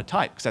they don't know how to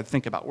type, because they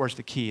think about where's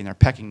the key and they're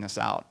pecking this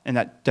out, and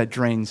that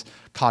drains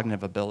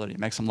cognitive ability. It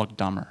makes them look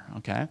dumber,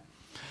 okay?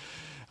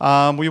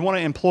 We want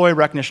to employ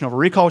recognition over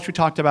recall, which we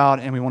talked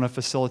about, and we want to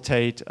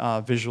facilitate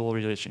visual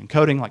relation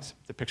encoding, like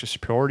the picture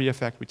superiority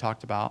effect we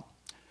talked about.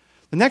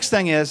 The next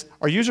thing is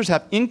our users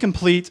have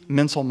incomplete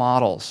mental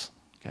models,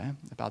 okay,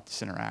 about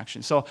this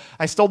interaction. So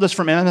I stole this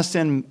from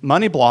MSN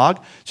Money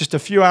blog just a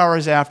few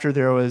hours after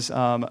there was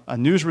a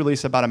news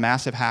release about a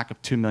massive hack of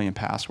 2 million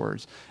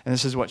passwords. And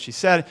this is what she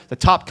said. The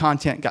top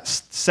content got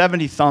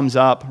 70 thumbs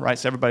up, right?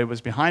 So everybody was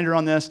behind her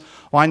on this.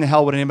 Why in the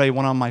hell would anybody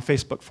want on my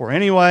Facebook for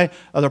anyway?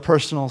 Other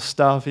personal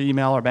stuff,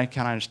 email or bank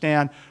account, I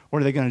understand.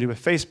 What are they going to do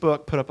with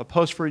Facebook? Put up a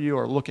post for you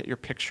or look at your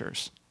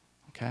pictures,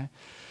 okay?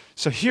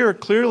 So here,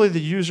 clearly the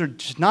user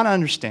does not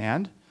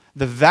understand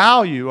the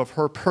value of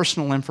her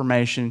personal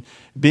information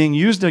being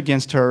used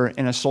against her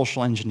in a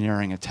social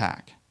engineering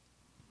attack,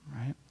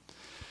 right?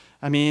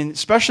 I mean,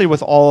 especially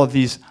with all of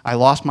these, I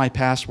lost my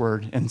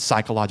password, and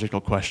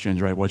psychological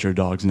questions, right? What's your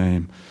dog's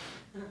name?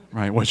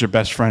 Right? What's your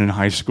best friend in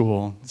high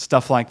school?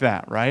 Stuff like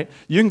that, right?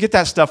 You can get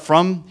that stuff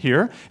from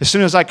here. As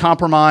soon as I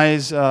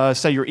compromise,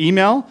 say, your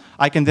email,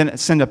 I can then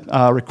send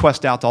a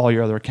request out to all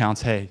your other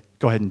accounts. Hey,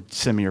 go ahead and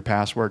send me your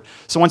password.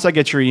 So once I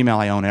get your email,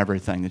 I own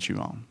everything that you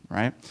own,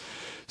 right?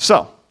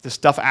 So this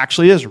stuff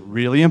actually is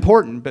really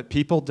important, but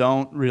people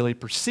don't really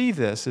perceive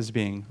this as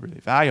being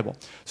really valuable.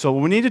 So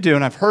what we need to do,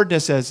 and I've heard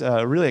this as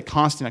really a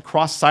constant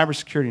across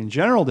cybersecurity in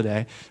general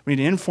today, we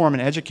need to inform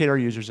and educate our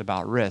users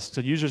about risk.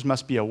 So users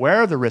must be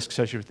aware of the risk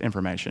associated with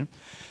information.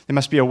 They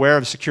must be aware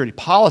of security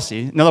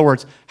policy. In other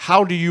words,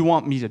 how do you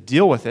want me to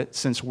deal with it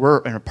since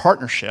we're in a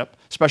partnership,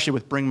 especially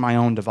with bring my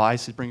own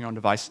devices, bring your own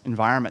device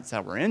environments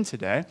that we're in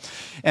today.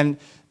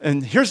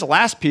 And here's the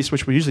last piece,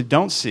 which we usually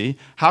don't see.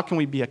 How can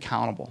we be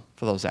accountable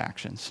for those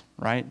actions,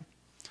 right?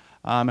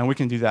 And we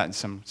can do that in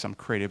some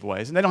creative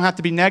ways. And they don't have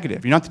to be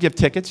negative. You don't have to give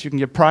tickets. You can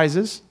give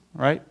prizes,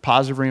 right?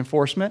 Positive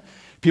reinforcement.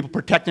 People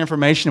protect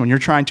information when you're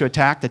trying to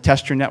attack to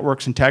test your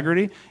network's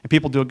integrity, and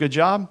people do a good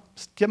job,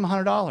 just give them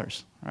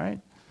 $100,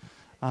 right?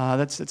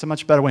 It's a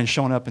much better way than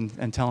showing up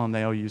and telling them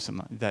they owe you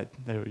some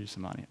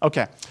money.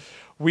 Okay.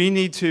 We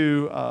need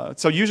to,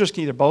 so users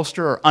can either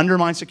bolster or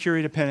undermine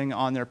security depending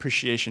on their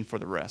appreciation for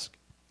the risk.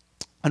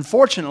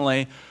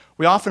 Unfortunately,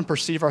 we often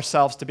perceive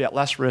ourselves to be at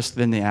less risk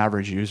than the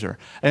average user.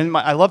 And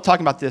I love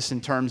talking about this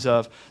in terms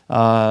of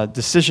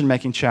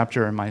decision-making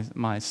chapter in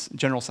my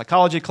general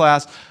psychology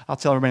class. I'll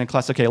tell everybody in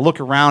class, okay, look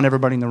around,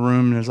 everybody in the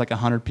room, and there's like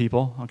 100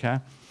 people, okay?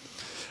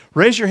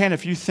 Raise your hand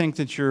if you think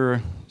that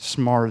you're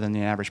smarter than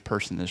the average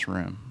person in this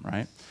room,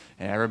 right?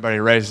 And everybody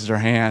raises their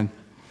hand.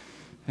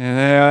 And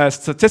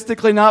that's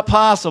statistically not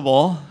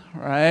possible,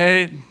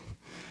 right?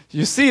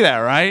 You see that,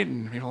 right?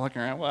 And people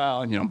looking around,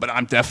 well, but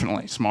I'm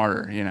definitely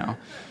smarter,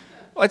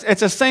 It's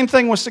the same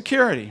thing with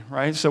security,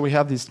 right? So we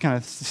have these kind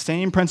of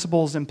same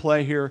principles in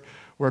play here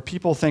where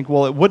people think,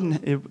 well,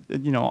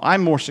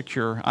 I'm more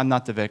secure. I'm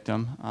not the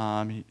victim.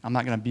 I'm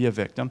not going to be a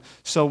victim.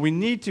 So we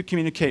need to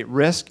communicate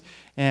risk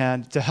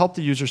and to help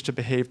the users to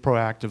behave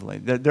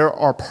proactively. There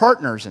are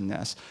partners in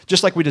this.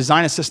 Just like we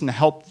design a system to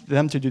help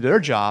them to do their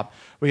job,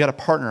 we got to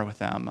partner with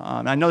them.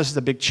 And I know this is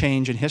a big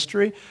change in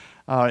history,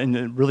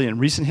 really in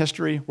recent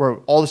history, where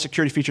all the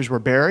security features were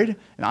buried,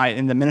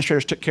 and the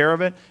administrators took care of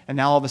it, and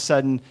now all of a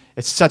sudden,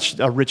 it's such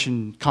a rich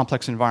and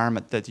complex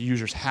environment that the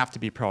users have to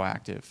be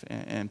proactive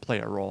and play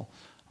a role.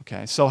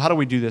 Okay, so how do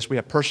we do this? We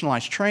have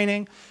personalized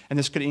training, and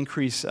this could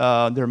increase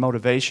their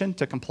motivation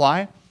to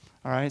comply.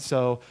 All right,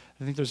 so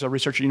I think there's a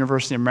researcher at the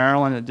University of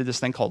Maryland that did this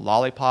thing called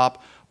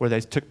Lollipop, where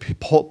they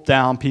pulled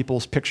down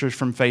people's pictures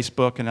from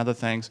Facebook and other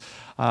things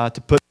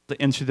to put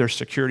into their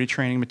security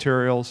training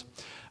materials.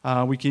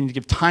 We can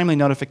give timely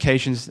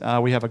notifications.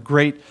 We have a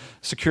great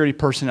security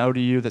person at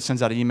ODU that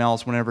sends out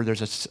emails whenever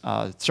there's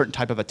a certain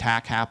type of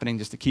attack happening,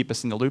 just to keep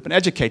us in the loop and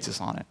educates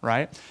us on it,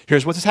 right?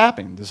 Here's what's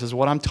happening. This is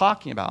what I'm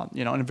talking about,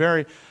 in a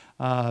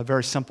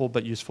very simple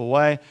but useful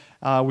way.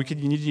 You need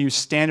to use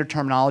standard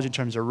terminology in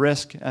terms of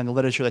risk, and the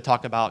literature they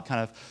talk about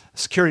kind of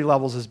security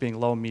levels as being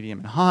low, medium,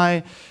 and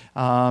high.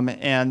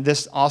 And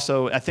this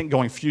also, I think,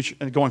 going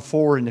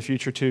forward in the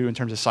future too, in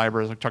terms of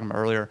cyber, as we were talking about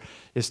earlier,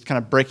 is kind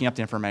of breaking up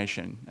the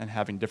information and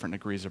having different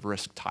degrees of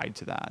risk tied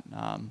to that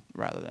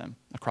rather than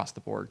across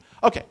the board.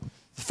 Okay,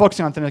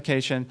 focusing on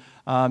authentication.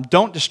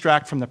 Don't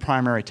distract from the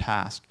primary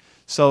task.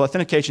 So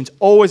authentication is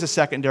always a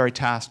secondary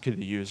task to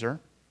the user.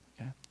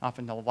 Okay?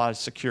 Often a lot of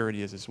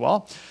security is as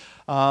well.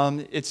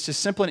 It's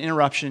just simply an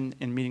interruption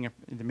in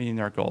meeting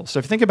their goals. So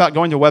if you think about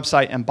going to a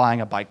website and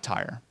buying a bike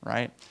tire,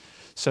 right?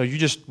 So you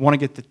just want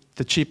to get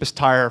the cheapest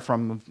tire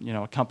from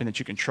a company that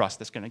you can trust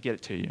that's going to get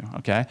it to you,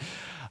 okay?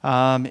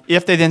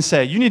 If they then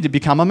say, you need to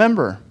become a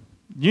member,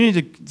 you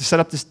need to set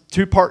up this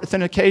two-part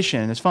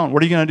authentication in this phone,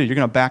 what are you going to do? You're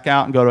going to back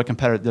out and go to a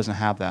competitor that doesn't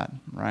have that,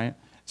 right?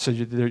 So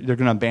they're going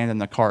to abandon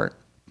the cart.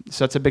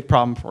 So that's a big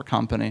problem for a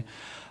company.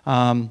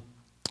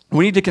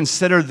 We need to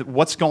consider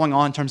what's going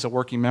on in terms of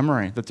working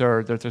memory that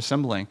they're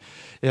assembling.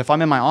 If I'm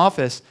in my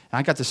office and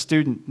I got this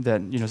student that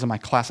is in my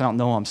class, I don't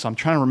know them, so I'm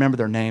trying to remember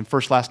their name,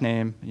 first, last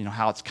name,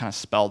 how it's kind of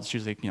spelled. It's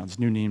usually it's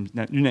new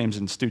names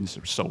and students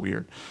are so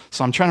weird.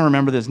 So I'm trying to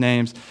remember those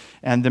names,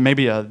 and then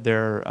maybe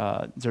their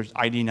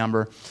ID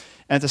number.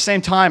 And at the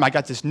same time, I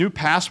got this new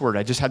password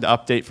I just had to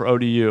update for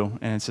ODU,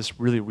 and it's this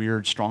really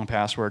weird, strong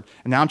password.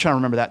 And now I'm trying to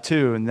remember that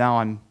too, and now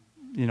I'm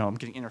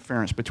getting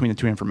interference between the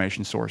two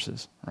information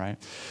sources, right?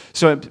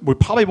 So we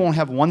probably won't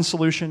have one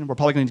solution. We're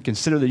probably going to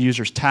consider the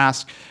user's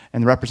task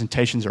and the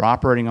representations they're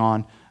operating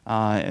on,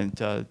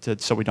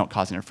 so we don't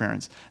cause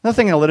interference. Another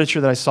thing in the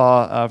literature that I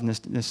saw in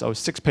this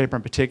 06 paper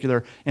in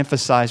particular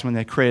emphasized when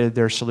they created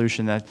their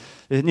solution that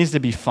it needs to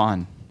be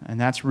fun, and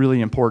that's really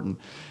important.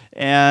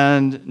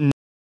 And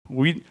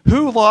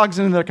who logs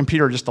into their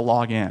computer just to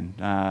log in?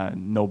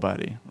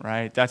 Nobody,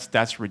 right?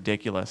 That's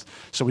ridiculous.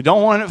 So we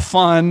don't want it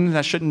fun.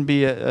 That shouldn't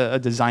be a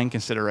design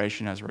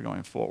consideration as we're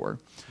going forward.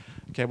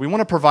 Okay, we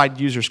want to provide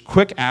users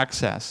quick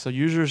access. So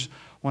users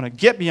want to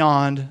get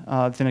beyond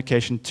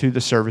authentication to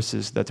the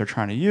services that they're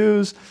trying to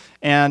use.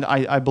 And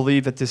I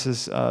believe that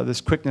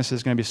this quickness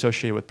is going to be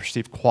associated with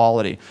perceived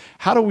quality.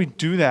 How do we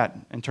do that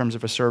in terms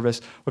of a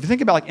service? Well, if you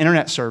think about like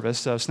internet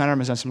service, Snyderman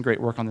has done some great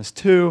work on this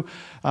too.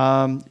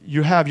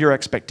 You have your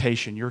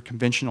expectation, your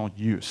conventional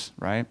use,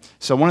 right?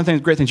 So one of the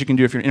great things you can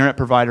do if you're an internet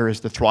provider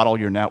is to throttle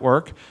your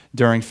network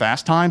during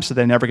fast time so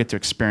they never get to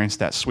experience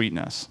that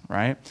sweetness,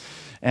 right?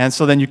 And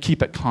so then you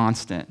keep it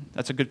constant.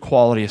 That's a good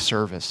quality of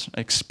service,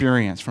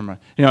 experience from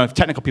if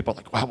technical people are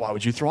like, wow, why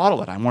would you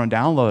throttle it? I want to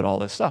download all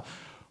this stuff.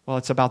 Well,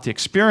 it's about the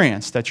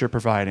experience that you're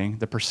providing,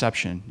 the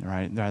perception,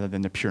 right, rather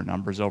than the pure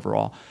numbers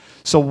overall.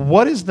 So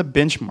what is the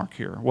benchmark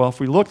here? Well, if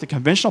we look, the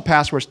conventional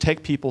passwords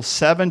take people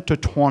 7 to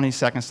 20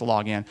 seconds to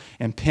log in,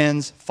 and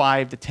PINs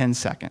 5 to 10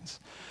 seconds.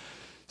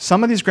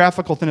 Some of these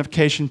graphical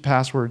authentication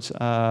passwords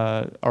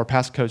or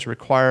passcodes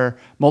require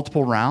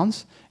multiple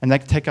rounds, and they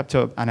can take up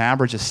to an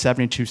average of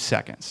 72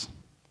 seconds,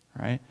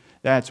 right?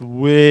 That's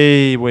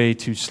way, way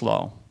too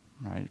slow,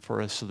 right,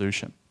 for a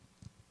solution.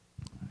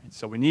 Right,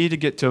 so we need to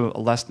get to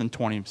less than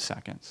 20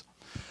 seconds.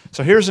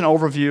 So here's an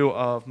overview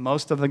of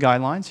most of the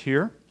guidelines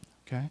here,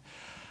 okay?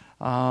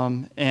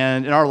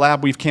 And in our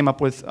lab, we've came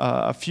up with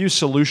a few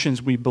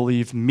solutions we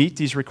believe meet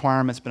these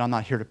requirements, but I'm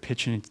not here to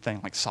pitch anything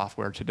like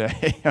software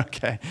today,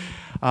 okay?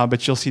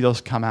 But you'll see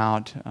those come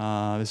out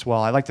as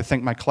well. I'd like to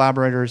thank my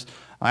collaborators.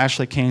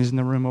 Ashley Kane's in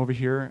the room over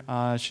here.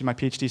 She's my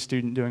PhD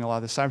student doing a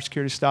lot of the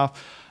cybersecurity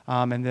stuff.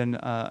 And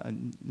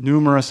then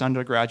numerous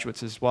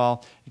undergraduates as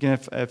well. Again,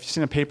 if you've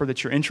seen a paper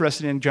that you're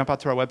interested in, jump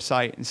out to our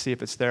website and see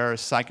if it's there,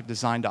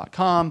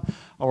 psychofdesign.com,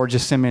 or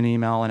just send me an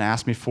email and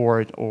ask me for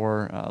it,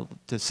 or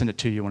to send it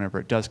to you whenever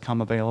it does come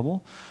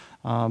available.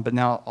 But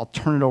now I'll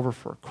turn it over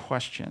for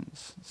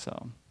questions.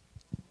 So,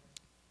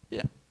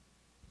 yeah.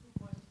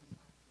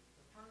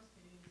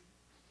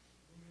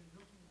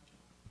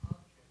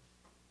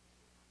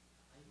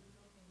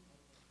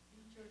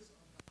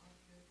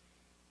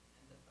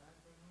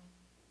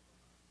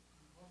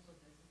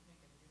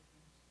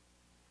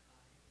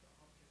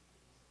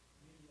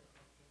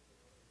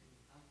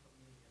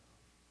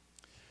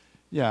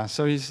 Yeah,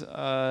 so he's,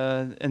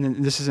 and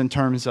then this is in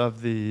terms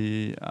of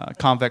the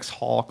convex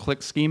Hall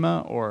click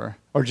schema, or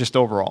just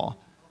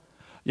overall?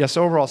 Yes,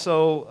 overall.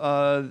 So,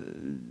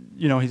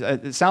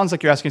 it sounds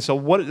like you're asking, so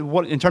what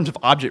in terms of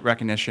object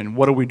recognition,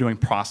 what are we doing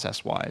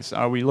process-wise?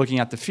 Are we looking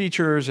at the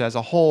features as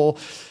a whole?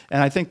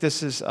 And I think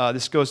this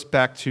goes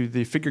back to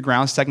the figure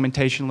ground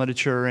segmentation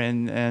literature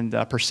and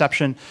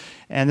perception.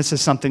 And this is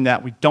something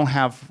that we don't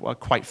have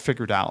quite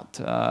figured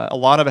out. A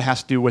lot of it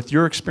has to do with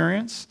your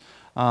experience.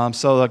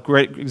 So a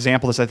great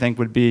example of this, I think,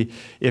 would be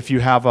if you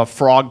have a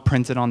frog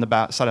printed on the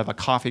back side of a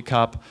coffee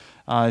cup.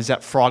 Is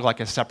that frog like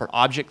a separate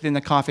object in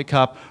the coffee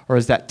cup, or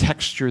is that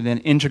texture then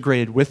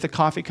integrated with the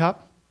coffee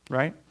cup,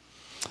 right?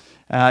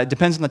 It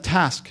depends on the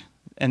task,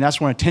 and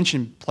that's when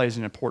attention plays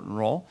an important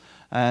role.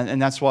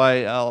 And that's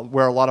why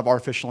where a lot of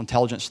artificial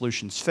intelligence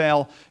solutions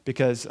fail,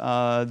 because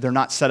they're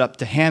not set up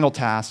to handle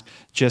tasks,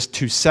 just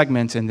to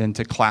segment and then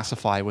to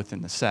classify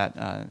within the set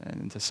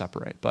and to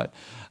separate. But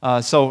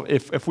so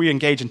if we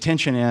engage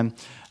intention in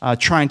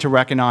trying to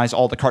recognize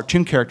all the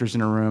cartoon characters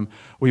in a room,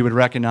 we would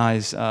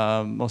recognize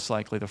most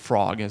likely the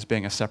frog as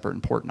being a separate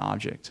important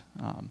object.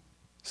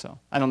 So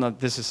I don't know.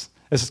 This is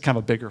kind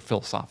of a bigger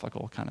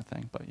philosophical kind of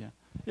thing, but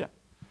yeah.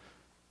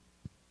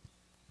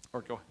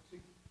 Or go ahead.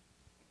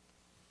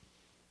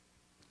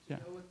 Yeah.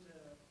 Go with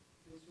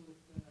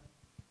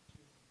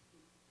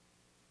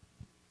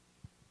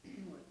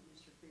what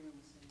Mr. Freeman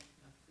was saying,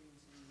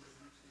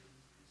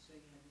 so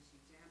you have this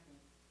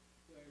example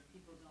where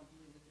people don't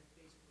believe that their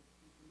Facebook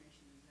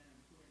information is that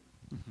important.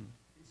 Mm-hmm.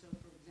 And so,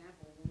 for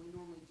example, when we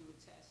normally do a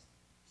test,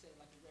 say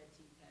like a red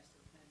team test or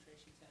a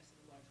penetration test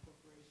at a large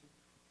corporation,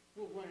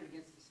 we'll run it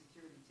against the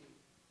security team.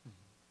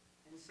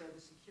 Mm-hmm. And so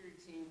the security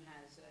team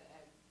has,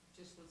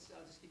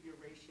 I'll just give you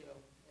a ratio,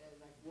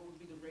 like what would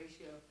be the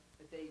ratio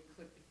that they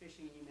click the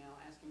phishing email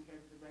as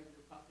compared to the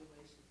regular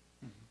population.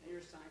 Mm-hmm. And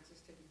you're a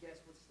scientist, take a guess,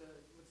 what's the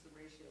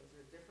ratio? Is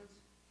there a difference?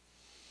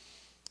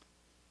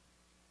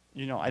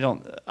 You know,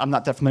 I'm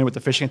not that familiar with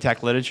the phishing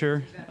attack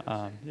literature.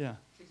 Yeah.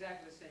 It's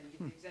exactly the same. You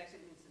get the exact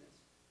same incidents.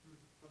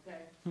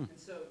 Okay? And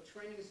so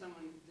training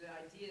someone, the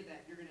idea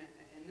that you're going to,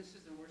 and this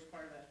is the worst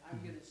part of that,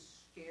 I'm going to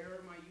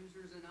scare my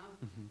users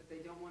enough that they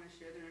don't want to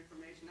share their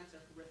information, that's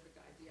a horrific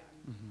idea.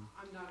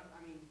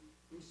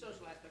 From a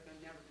social aspect,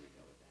 I'm never going to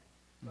go with that.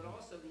 But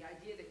also the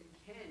idea that you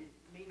can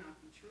may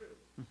not be true.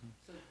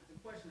 So the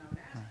question I would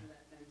ask for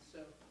that then,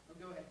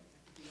 go ahead.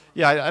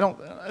 Yeah, I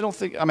don't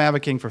think I'm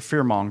advocating for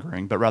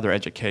fear-mongering, but rather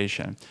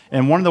education.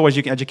 And one of the ways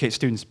you can educate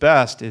students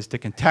best is to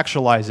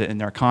contextualize it in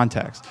their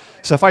context.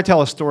 So if I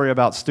tell a story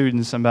about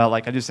students, about,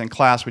 like I just in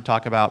class, we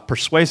talk about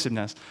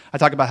persuasiveness. I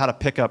talk about how to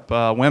pick up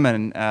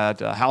women at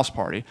a house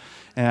party.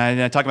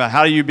 And I talk about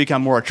how do you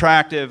become more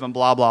attractive and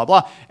blah, blah,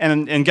 blah.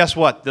 And guess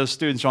what? Those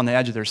students are on the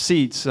edge of their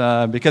seats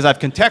because I've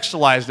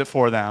contextualized it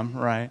for them,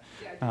 right?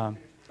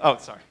 Oh,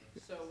 sorry.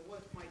 So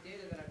what my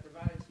data that I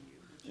provided to you,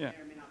 which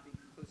may or may not be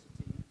conclusive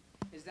to you,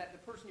 is that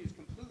the person who's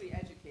completely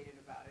educated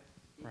about it,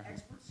 the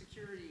expert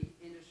security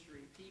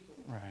industry people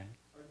are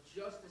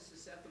just as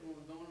susceptible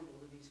and vulnerable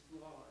to these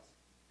flaws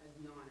as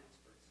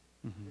non-experts.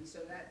 And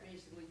so that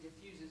basically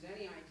diffuses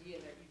any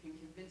idea that you can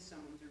convince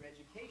someone through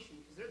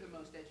education, because they're the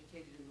most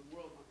educated in the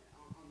world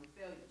on the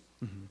failures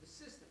of the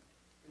system.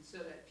 And so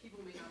that people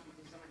may not be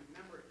designed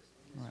memories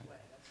in this way.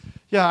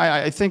 Yeah,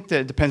 I think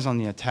that it depends on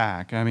the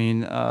attack. I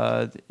mean,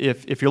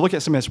 if you're looking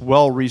at something that's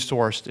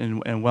well-resourced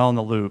and well in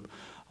the loop,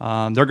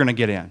 they're going to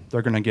get in.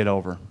 They're going to get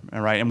over,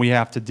 all right? And we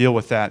have to deal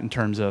with that in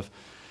terms of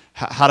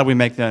how do we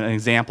make an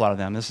example out of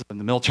them. This is when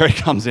the military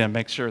comes in,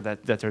 make sure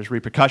that there's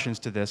repercussions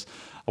to this,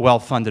 a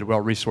well-funded,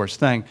 well-resourced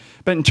thing.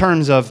 But in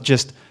terms of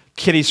just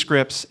kiddie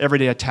scripts,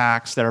 everyday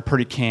attacks that are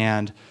pretty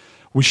canned,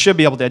 we should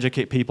be able to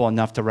educate people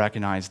enough to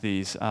recognize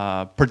these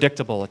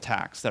predictable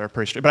attacks that are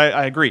pretty straight. But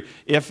I agree,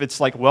 if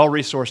it's like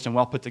well-resourced and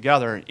well put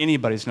together,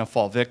 anybody's going to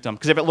fall victim.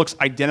 Because if it looks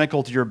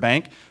identical to your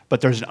bank, but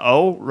there's an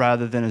O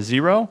rather than a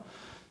 0,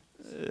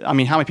 I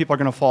mean, how many people are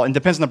going to fall? It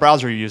depends on the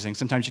browser you're using.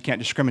 Sometimes you can't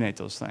discriminate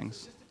those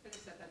things. Just to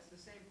finish that, that's the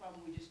same problem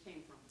we just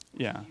came from.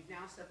 Yeah. You've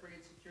now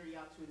separated security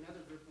out to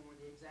another group where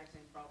the exact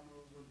same problem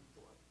was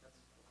before.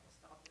 I'll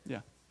stop there.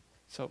 Yeah.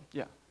 So,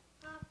 yeah.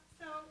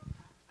 So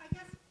I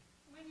guess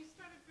when you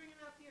started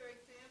bringing up your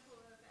example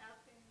of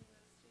asking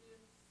the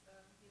students,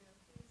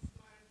 who's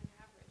smarter than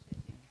average,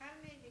 it kind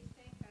of made me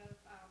think of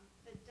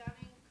the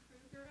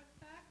Dunning-Kruger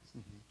effect,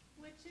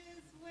 which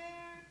is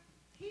where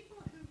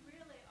people who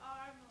really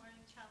are more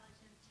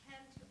intelligent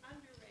tend to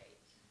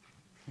underrate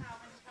how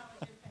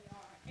intelligent they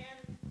are,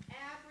 and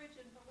average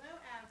and below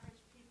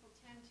average people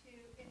tend to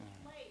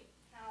inflate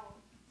how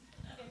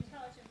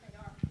intelligent they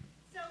are.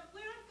 So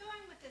where I'm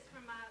going with this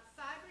from a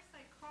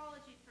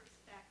cyberpsychology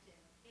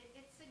perspective,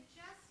 it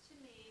suggests to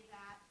me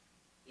that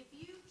if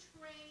you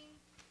train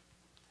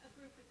a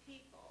group of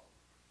people,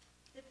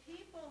 the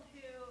people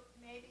who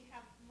maybe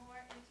have more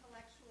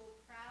intellectual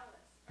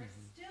prowess are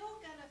still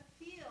going to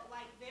feel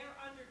like they're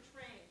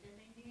undertrained and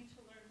they need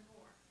to learn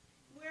more.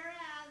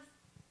 Whereas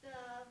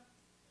the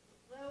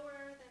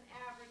lower than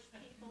average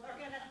people are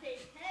going to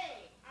think,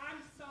 hey,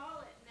 I'm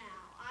solid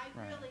now. I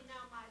really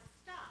know my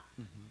stuff.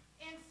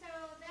 And so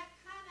that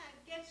kind of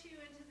gets you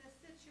into this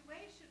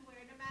situation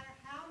where no matter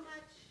how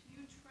much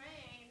you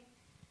train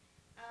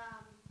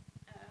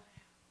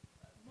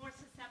more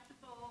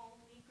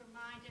susceptible,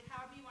 weaker-minded,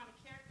 however you want to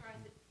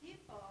characterize it,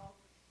 people,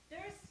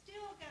 they're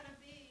still going to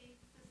be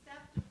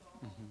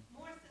susceptible,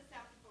 more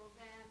susceptible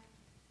than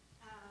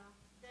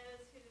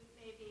those who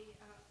maybe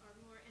are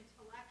more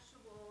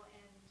intellectual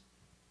and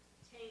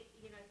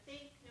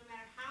think no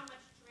matter how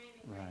much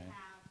training they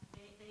have,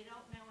 they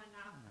don't know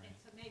enough, and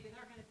so maybe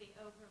they're going to be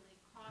overly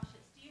cautious.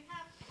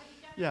 Have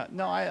you Yeah,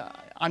 no,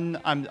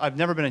 I've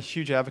never been a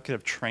huge advocate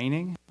of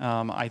training.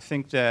 I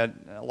think that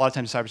a lot of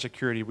times in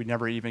cybersecurity, we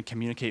never even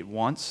communicate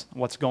once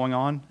what's going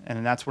on,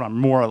 and that's what I'm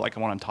more like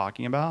what I'm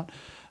talking about.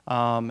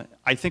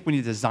 I think we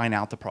need to design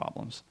out the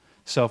problems.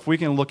 So if we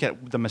can look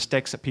at the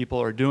mistakes that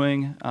people are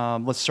doing,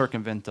 let's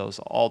circumvent those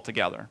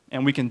altogether.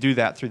 And we can do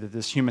that through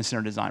this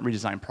human-centered design,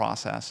 redesign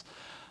process.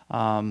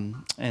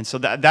 And so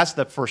that's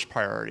the first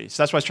priority.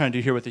 So that's what I was trying to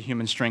do here with the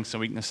human strengths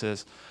and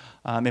weaknesses.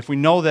 If we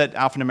know that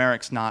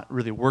alphanumeric's not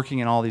really working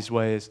in all these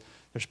ways,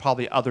 there's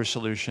probably other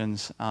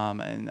solutions.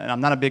 And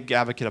I'm not a big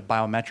advocate of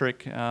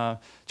biometric,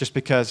 just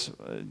because,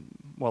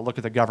 well, look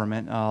at the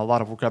government. A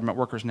lot of government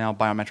workers now,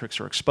 biometrics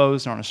are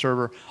exposed on a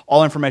server.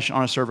 All information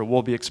on a server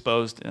will be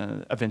exposed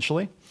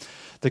eventually.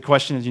 The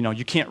question is,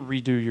 you can't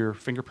redo your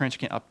fingerprints.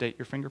 You can't update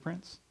your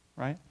fingerprints,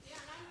 right? Yeah,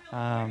 and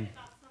I'm really worried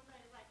about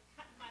somebody like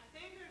cutting my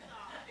fingers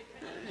off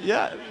because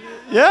Yeah, of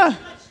yeah. too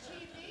much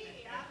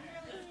TV. I'm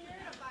really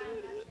scared of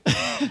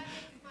biometrics.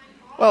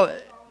 Well,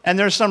 and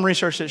there's some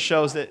research that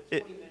shows that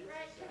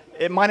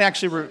it might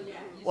actually,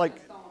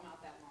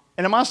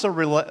 and it might also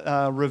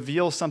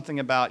reveal something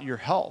about your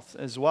health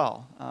as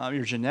well,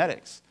 your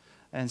genetics.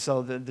 And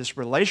so this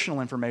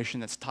relational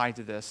information that's tied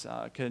to this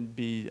could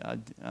be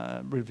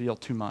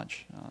revealed too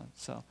much.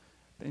 So,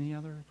 any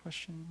other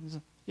questions?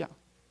 Yeah.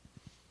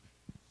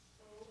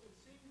 So it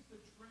seems the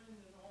trend in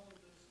all of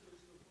this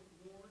is to put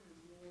more and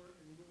more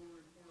and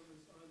more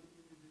requirements on the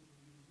individual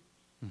users.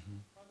 Mm-hmm.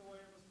 By the way,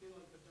 I must be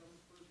like the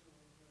dumbest person on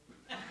the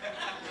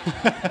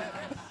planet.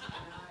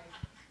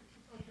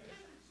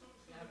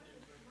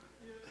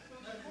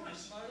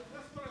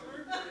 That's what I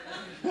learned.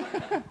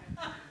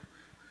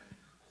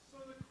 So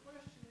the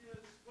question is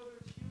whether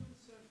it's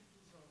human-centered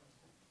design,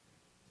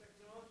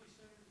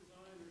 technology-centered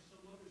design, or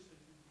some other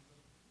centered design.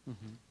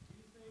 Mm-hmm. Do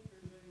you think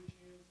there's any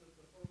chance that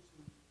the folks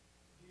who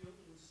deal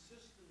in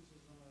systems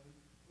design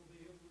will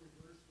be able to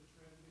reverse the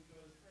trend?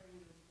 Because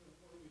training is going to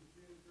probably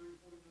 30,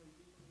 40 million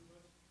people in the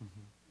U.S.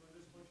 Mm-hmm.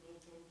 There's a bunch of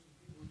old folks and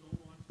people who don't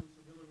want to,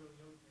 so really, really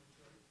young kids,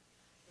 right?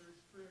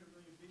 There's 300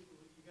 million people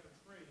that you got to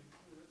train.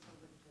 Oh, that sounds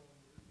like a problem.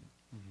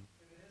 Mm-hmm.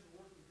 And it hasn't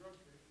worked with drug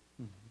training.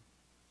 Mm-hmm.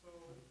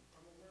 So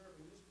I'm aware of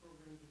in this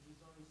program to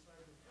design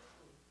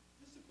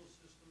physical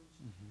systems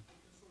Mm-hmm. that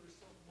can sort of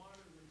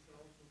self-monitor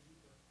themselves and do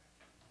that.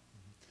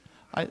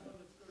 I,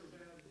 That's good or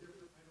bad,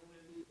 different. I don't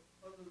have any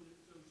other than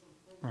some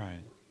program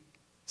Right. working.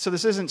 So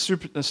this isn't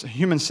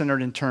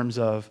human-centered in terms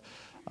of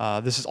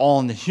this is all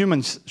on the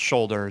human's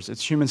shoulders.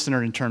 It's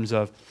human-centered in terms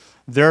of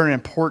they're an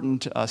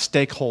important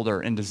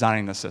stakeholder in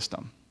designing the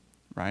system,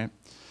 right?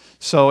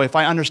 So if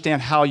I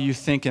understand how you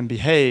think and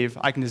behave,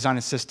 I can design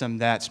a system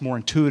that's more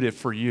intuitive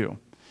for you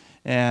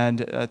and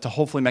to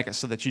hopefully make it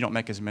so that you don't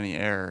make as many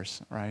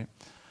errors, right?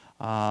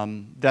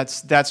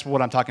 That's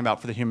what I'm talking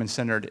about for the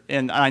human-centered.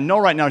 And I know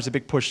right now there's a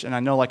big push, and I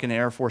know like in the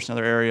Air Force and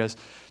other areas,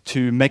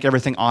 to make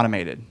everything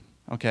automated,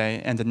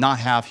 okay, and to not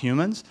have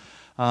humans.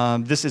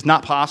 This is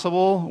not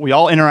possible. We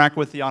all interact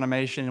with the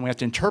automation, and we have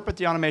to interpret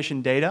the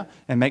automation data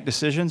and make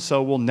decisions,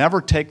 so we'll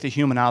never take the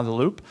human out of the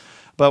loop.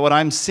 But what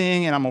I'm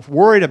seeing and I'm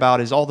worried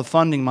about is all the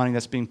funding money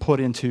that's being put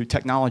into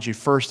technology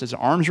first as an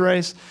arms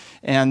race,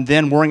 and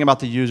then worrying about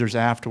the users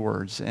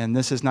afterwards. And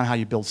this is not how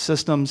you build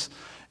systems.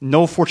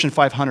 No Fortune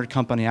 500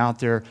 company out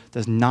there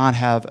does not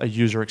have a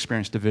user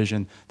experience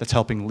division that's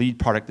helping lead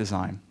product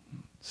design.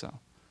 So,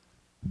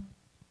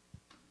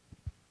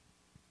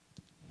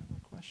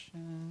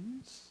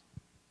 questions?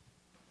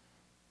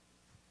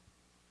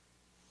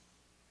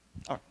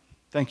 All right,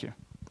 thank you.